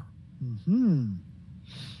water. Mm-hmm.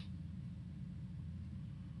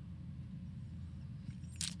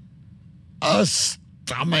 A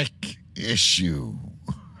stomach issue.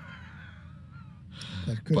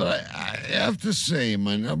 But I have to say,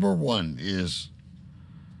 my number one is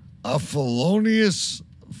a Felonious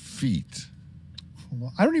Feet.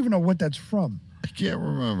 I don't even know what that's from. I can't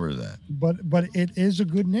remember that. But it is a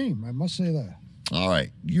good name. I must say that. All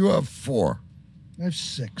right. You have 4. I have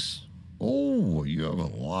 6. Oh, you have a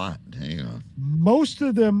lot. Hang on. Most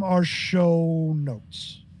of them are show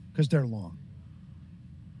notes because they're long.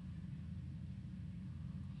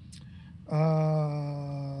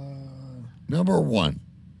 Number 1.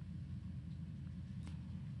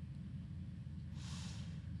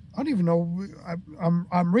 I don't even know.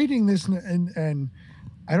 I'm reading this and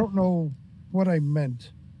I don't know what I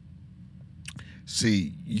meant.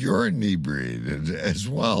 See, you're inebriated as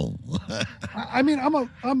well. I mean, I'm a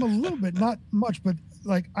little bit, not much, but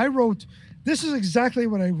like I wrote. This is exactly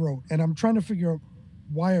what I wrote, and I'm trying to figure out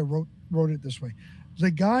why I wrote it this way.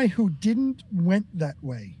 The guy who didn't went that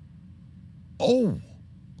way. Oh,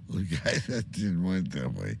 the guy that didn't went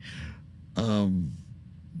that way.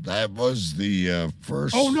 That was the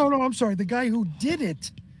first. Oh no, I'm sorry. The guy who did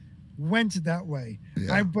it went that way.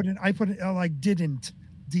 Yeah. I put it like didn't,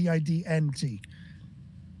 DIDNT.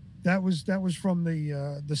 That was from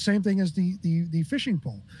the same thing as the fishing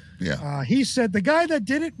pole. Yeah. He said the guy that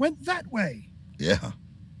did it went that way. Yeah.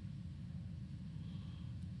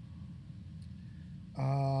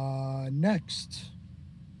 Next.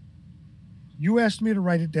 You asked me to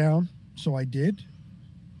write it down, so I did.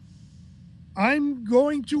 I'm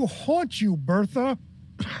going to haunt you, Bertha.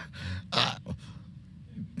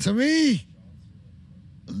 To me,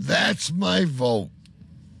 that's my vote.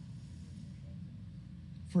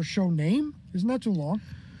 For show name? Isn't that too long?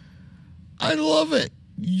 I love it.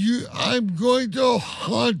 I'm going to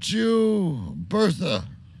haunt you, Bertha.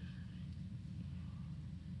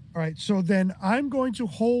 All right, so then I'm going to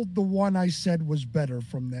hold the one I said was better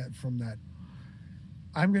from that.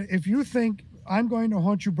 If you think I'm going to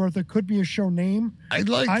haunt you, Bertha could be a show name. I'd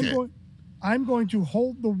like it. I'm going to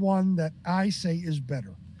hold the one that I say is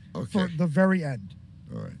better for the very end.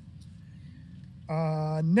 All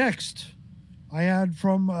right. Next, I had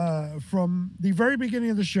from the very beginning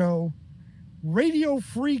of the show, Radio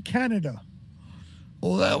Free Canada.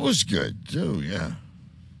 Well, that was good too. Yeah.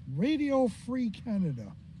 Radio Free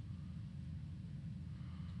Canada.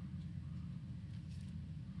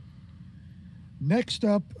 Next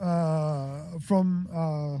up,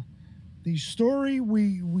 from the story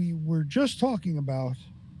we were just talking about,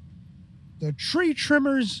 the tree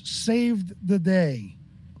trimmers saved the day.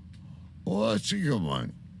 Well, that's a good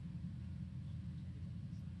one.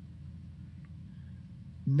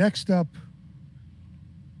 Next up,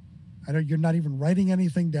 I know you're not even writing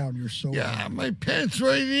anything down. You're so my pen's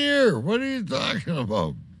right here. What are you talking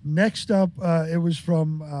about? Next up, it was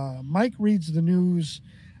from Mike Reads the News.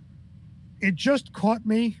 It just caught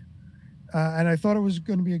me, and I thought it was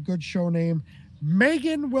going to be a good show name.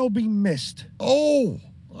 Megan will be missed. Oh,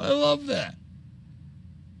 I love that.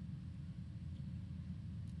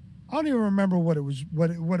 I don't even remember what it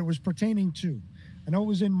was pertaining to. I know it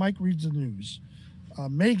was in Mike Reads the News.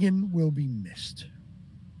 Megan will be missed.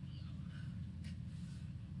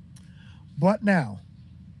 But now,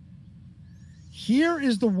 here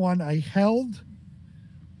is the one I held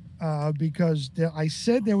because I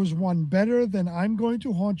said there was one better than I'm Going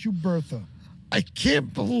to Haunt You, Bertha. I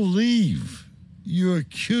can't believe you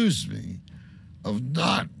accused me of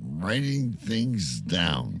not writing things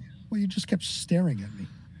down. Well, you just kept staring at me.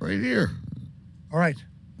 Right here. All right,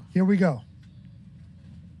 here we go.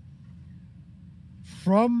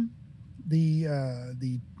 From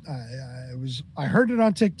I heard it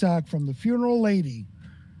on TikTok from the funeral lady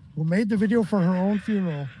who made the video for her own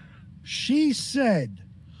funeral. She said,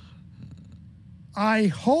 "I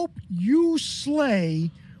hope you slay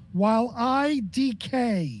while I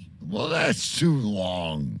decay." Well, that's too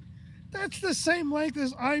long. That's the same length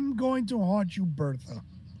as I'm Going to Haunt You, Bertha.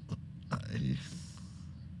 I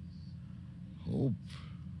hope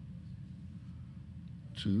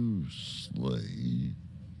to slay.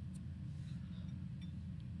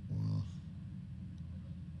 Well,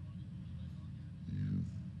 you.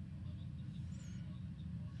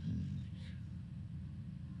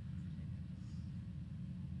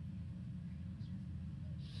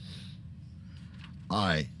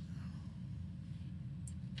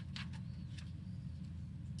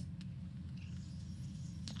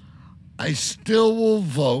 I still will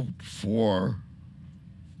vote for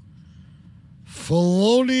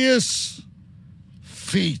Felonious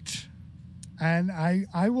Feet. And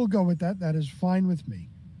I will go with that. That is fine with me.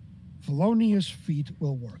 Felonious Feet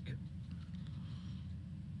will work.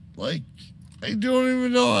 Like, I don't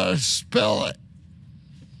even know how to spell it.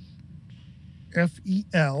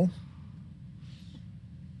 Felionous.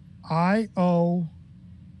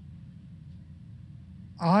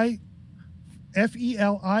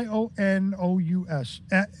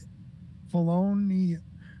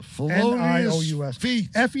 Felonious Feet.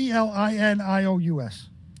 Felinious.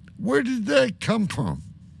 Where did that come from?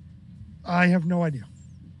 I have no idea.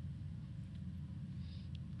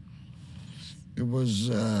 It was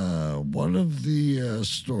one of the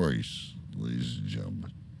stories, ladies and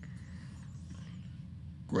gentlemen.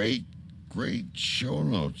 Great show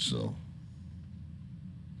notes, though.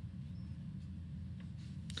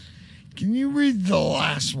 Can you read the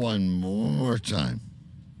last one more time?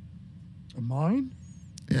 Mine?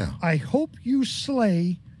 Yeah. I hope you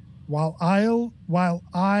slay while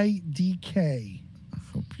I decay. I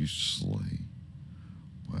hope you slay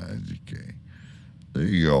while I decay. There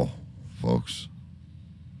you go, folks.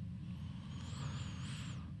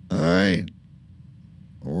 All right.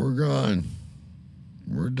 We're gone.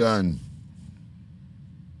 We're done.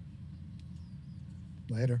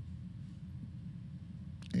 Later.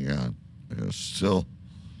 Hang on. There's still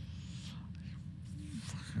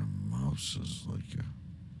fucking mouse is like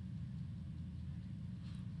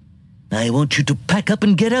a... I want you to pack up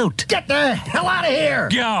and get out. Get the hell out of here!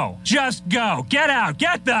 Go. Just go. Get out.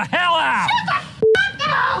 Get the hell out! Shut the fuck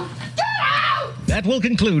up! Get out! That will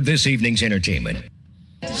conclude this evening's entertainment.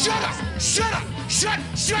 Shut up! Shut up! Shut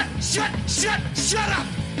up!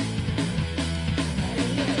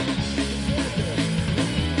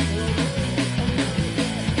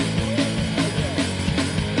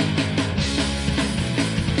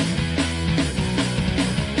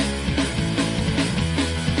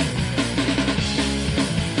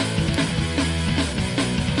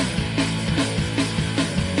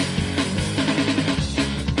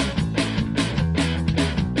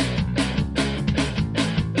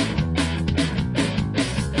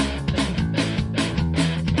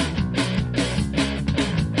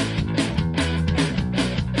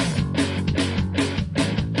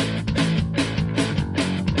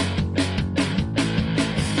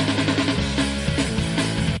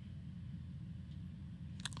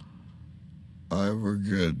 All right, we're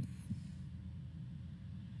good.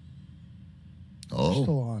 Hello?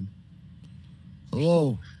 Still on.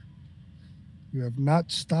 Hello? You have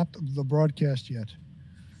not stopped the broadcast yet.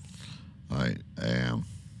 I am.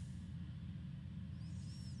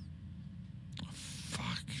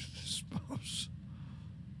 Fuck this mouse.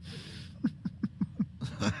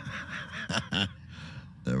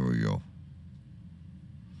 There we go.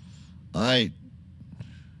 All right.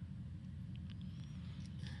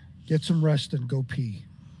 Get some rest and go pee.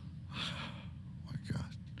 My God.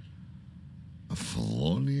 A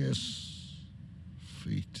Felonious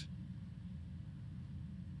Feet.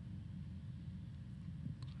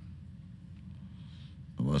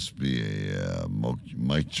 It must be a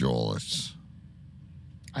Mike Jolis.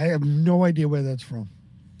 I have no idea where that's from.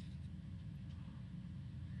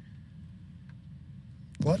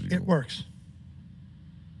 But it works.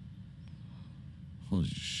 Holy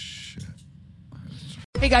shit.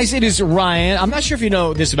 Hey guys, it is Ryan. I'm not sure if you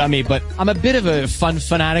know this about me, but I'm a bit of a fun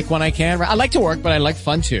fanatic when I can. I like to work, but I like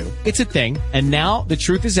fun too. It's a thing. And now the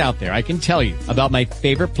truth is out there. I can tell you about my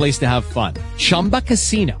favorite place to have fun. Chumba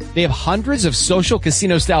Casino. They have hundreds of social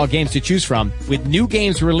casino style games to choose from with new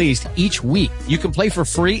games released each week. You can play for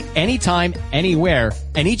free anytime, anywhere.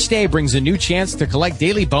 And each day brings a new chance to collect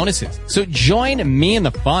daily bonuses. So join me in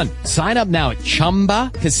the fun. Sign up now at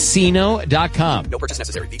ChumbaCasino.com. No purchase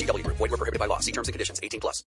necessary. VGW Group. Void where prohibited by law. See terms and conditions. 18+.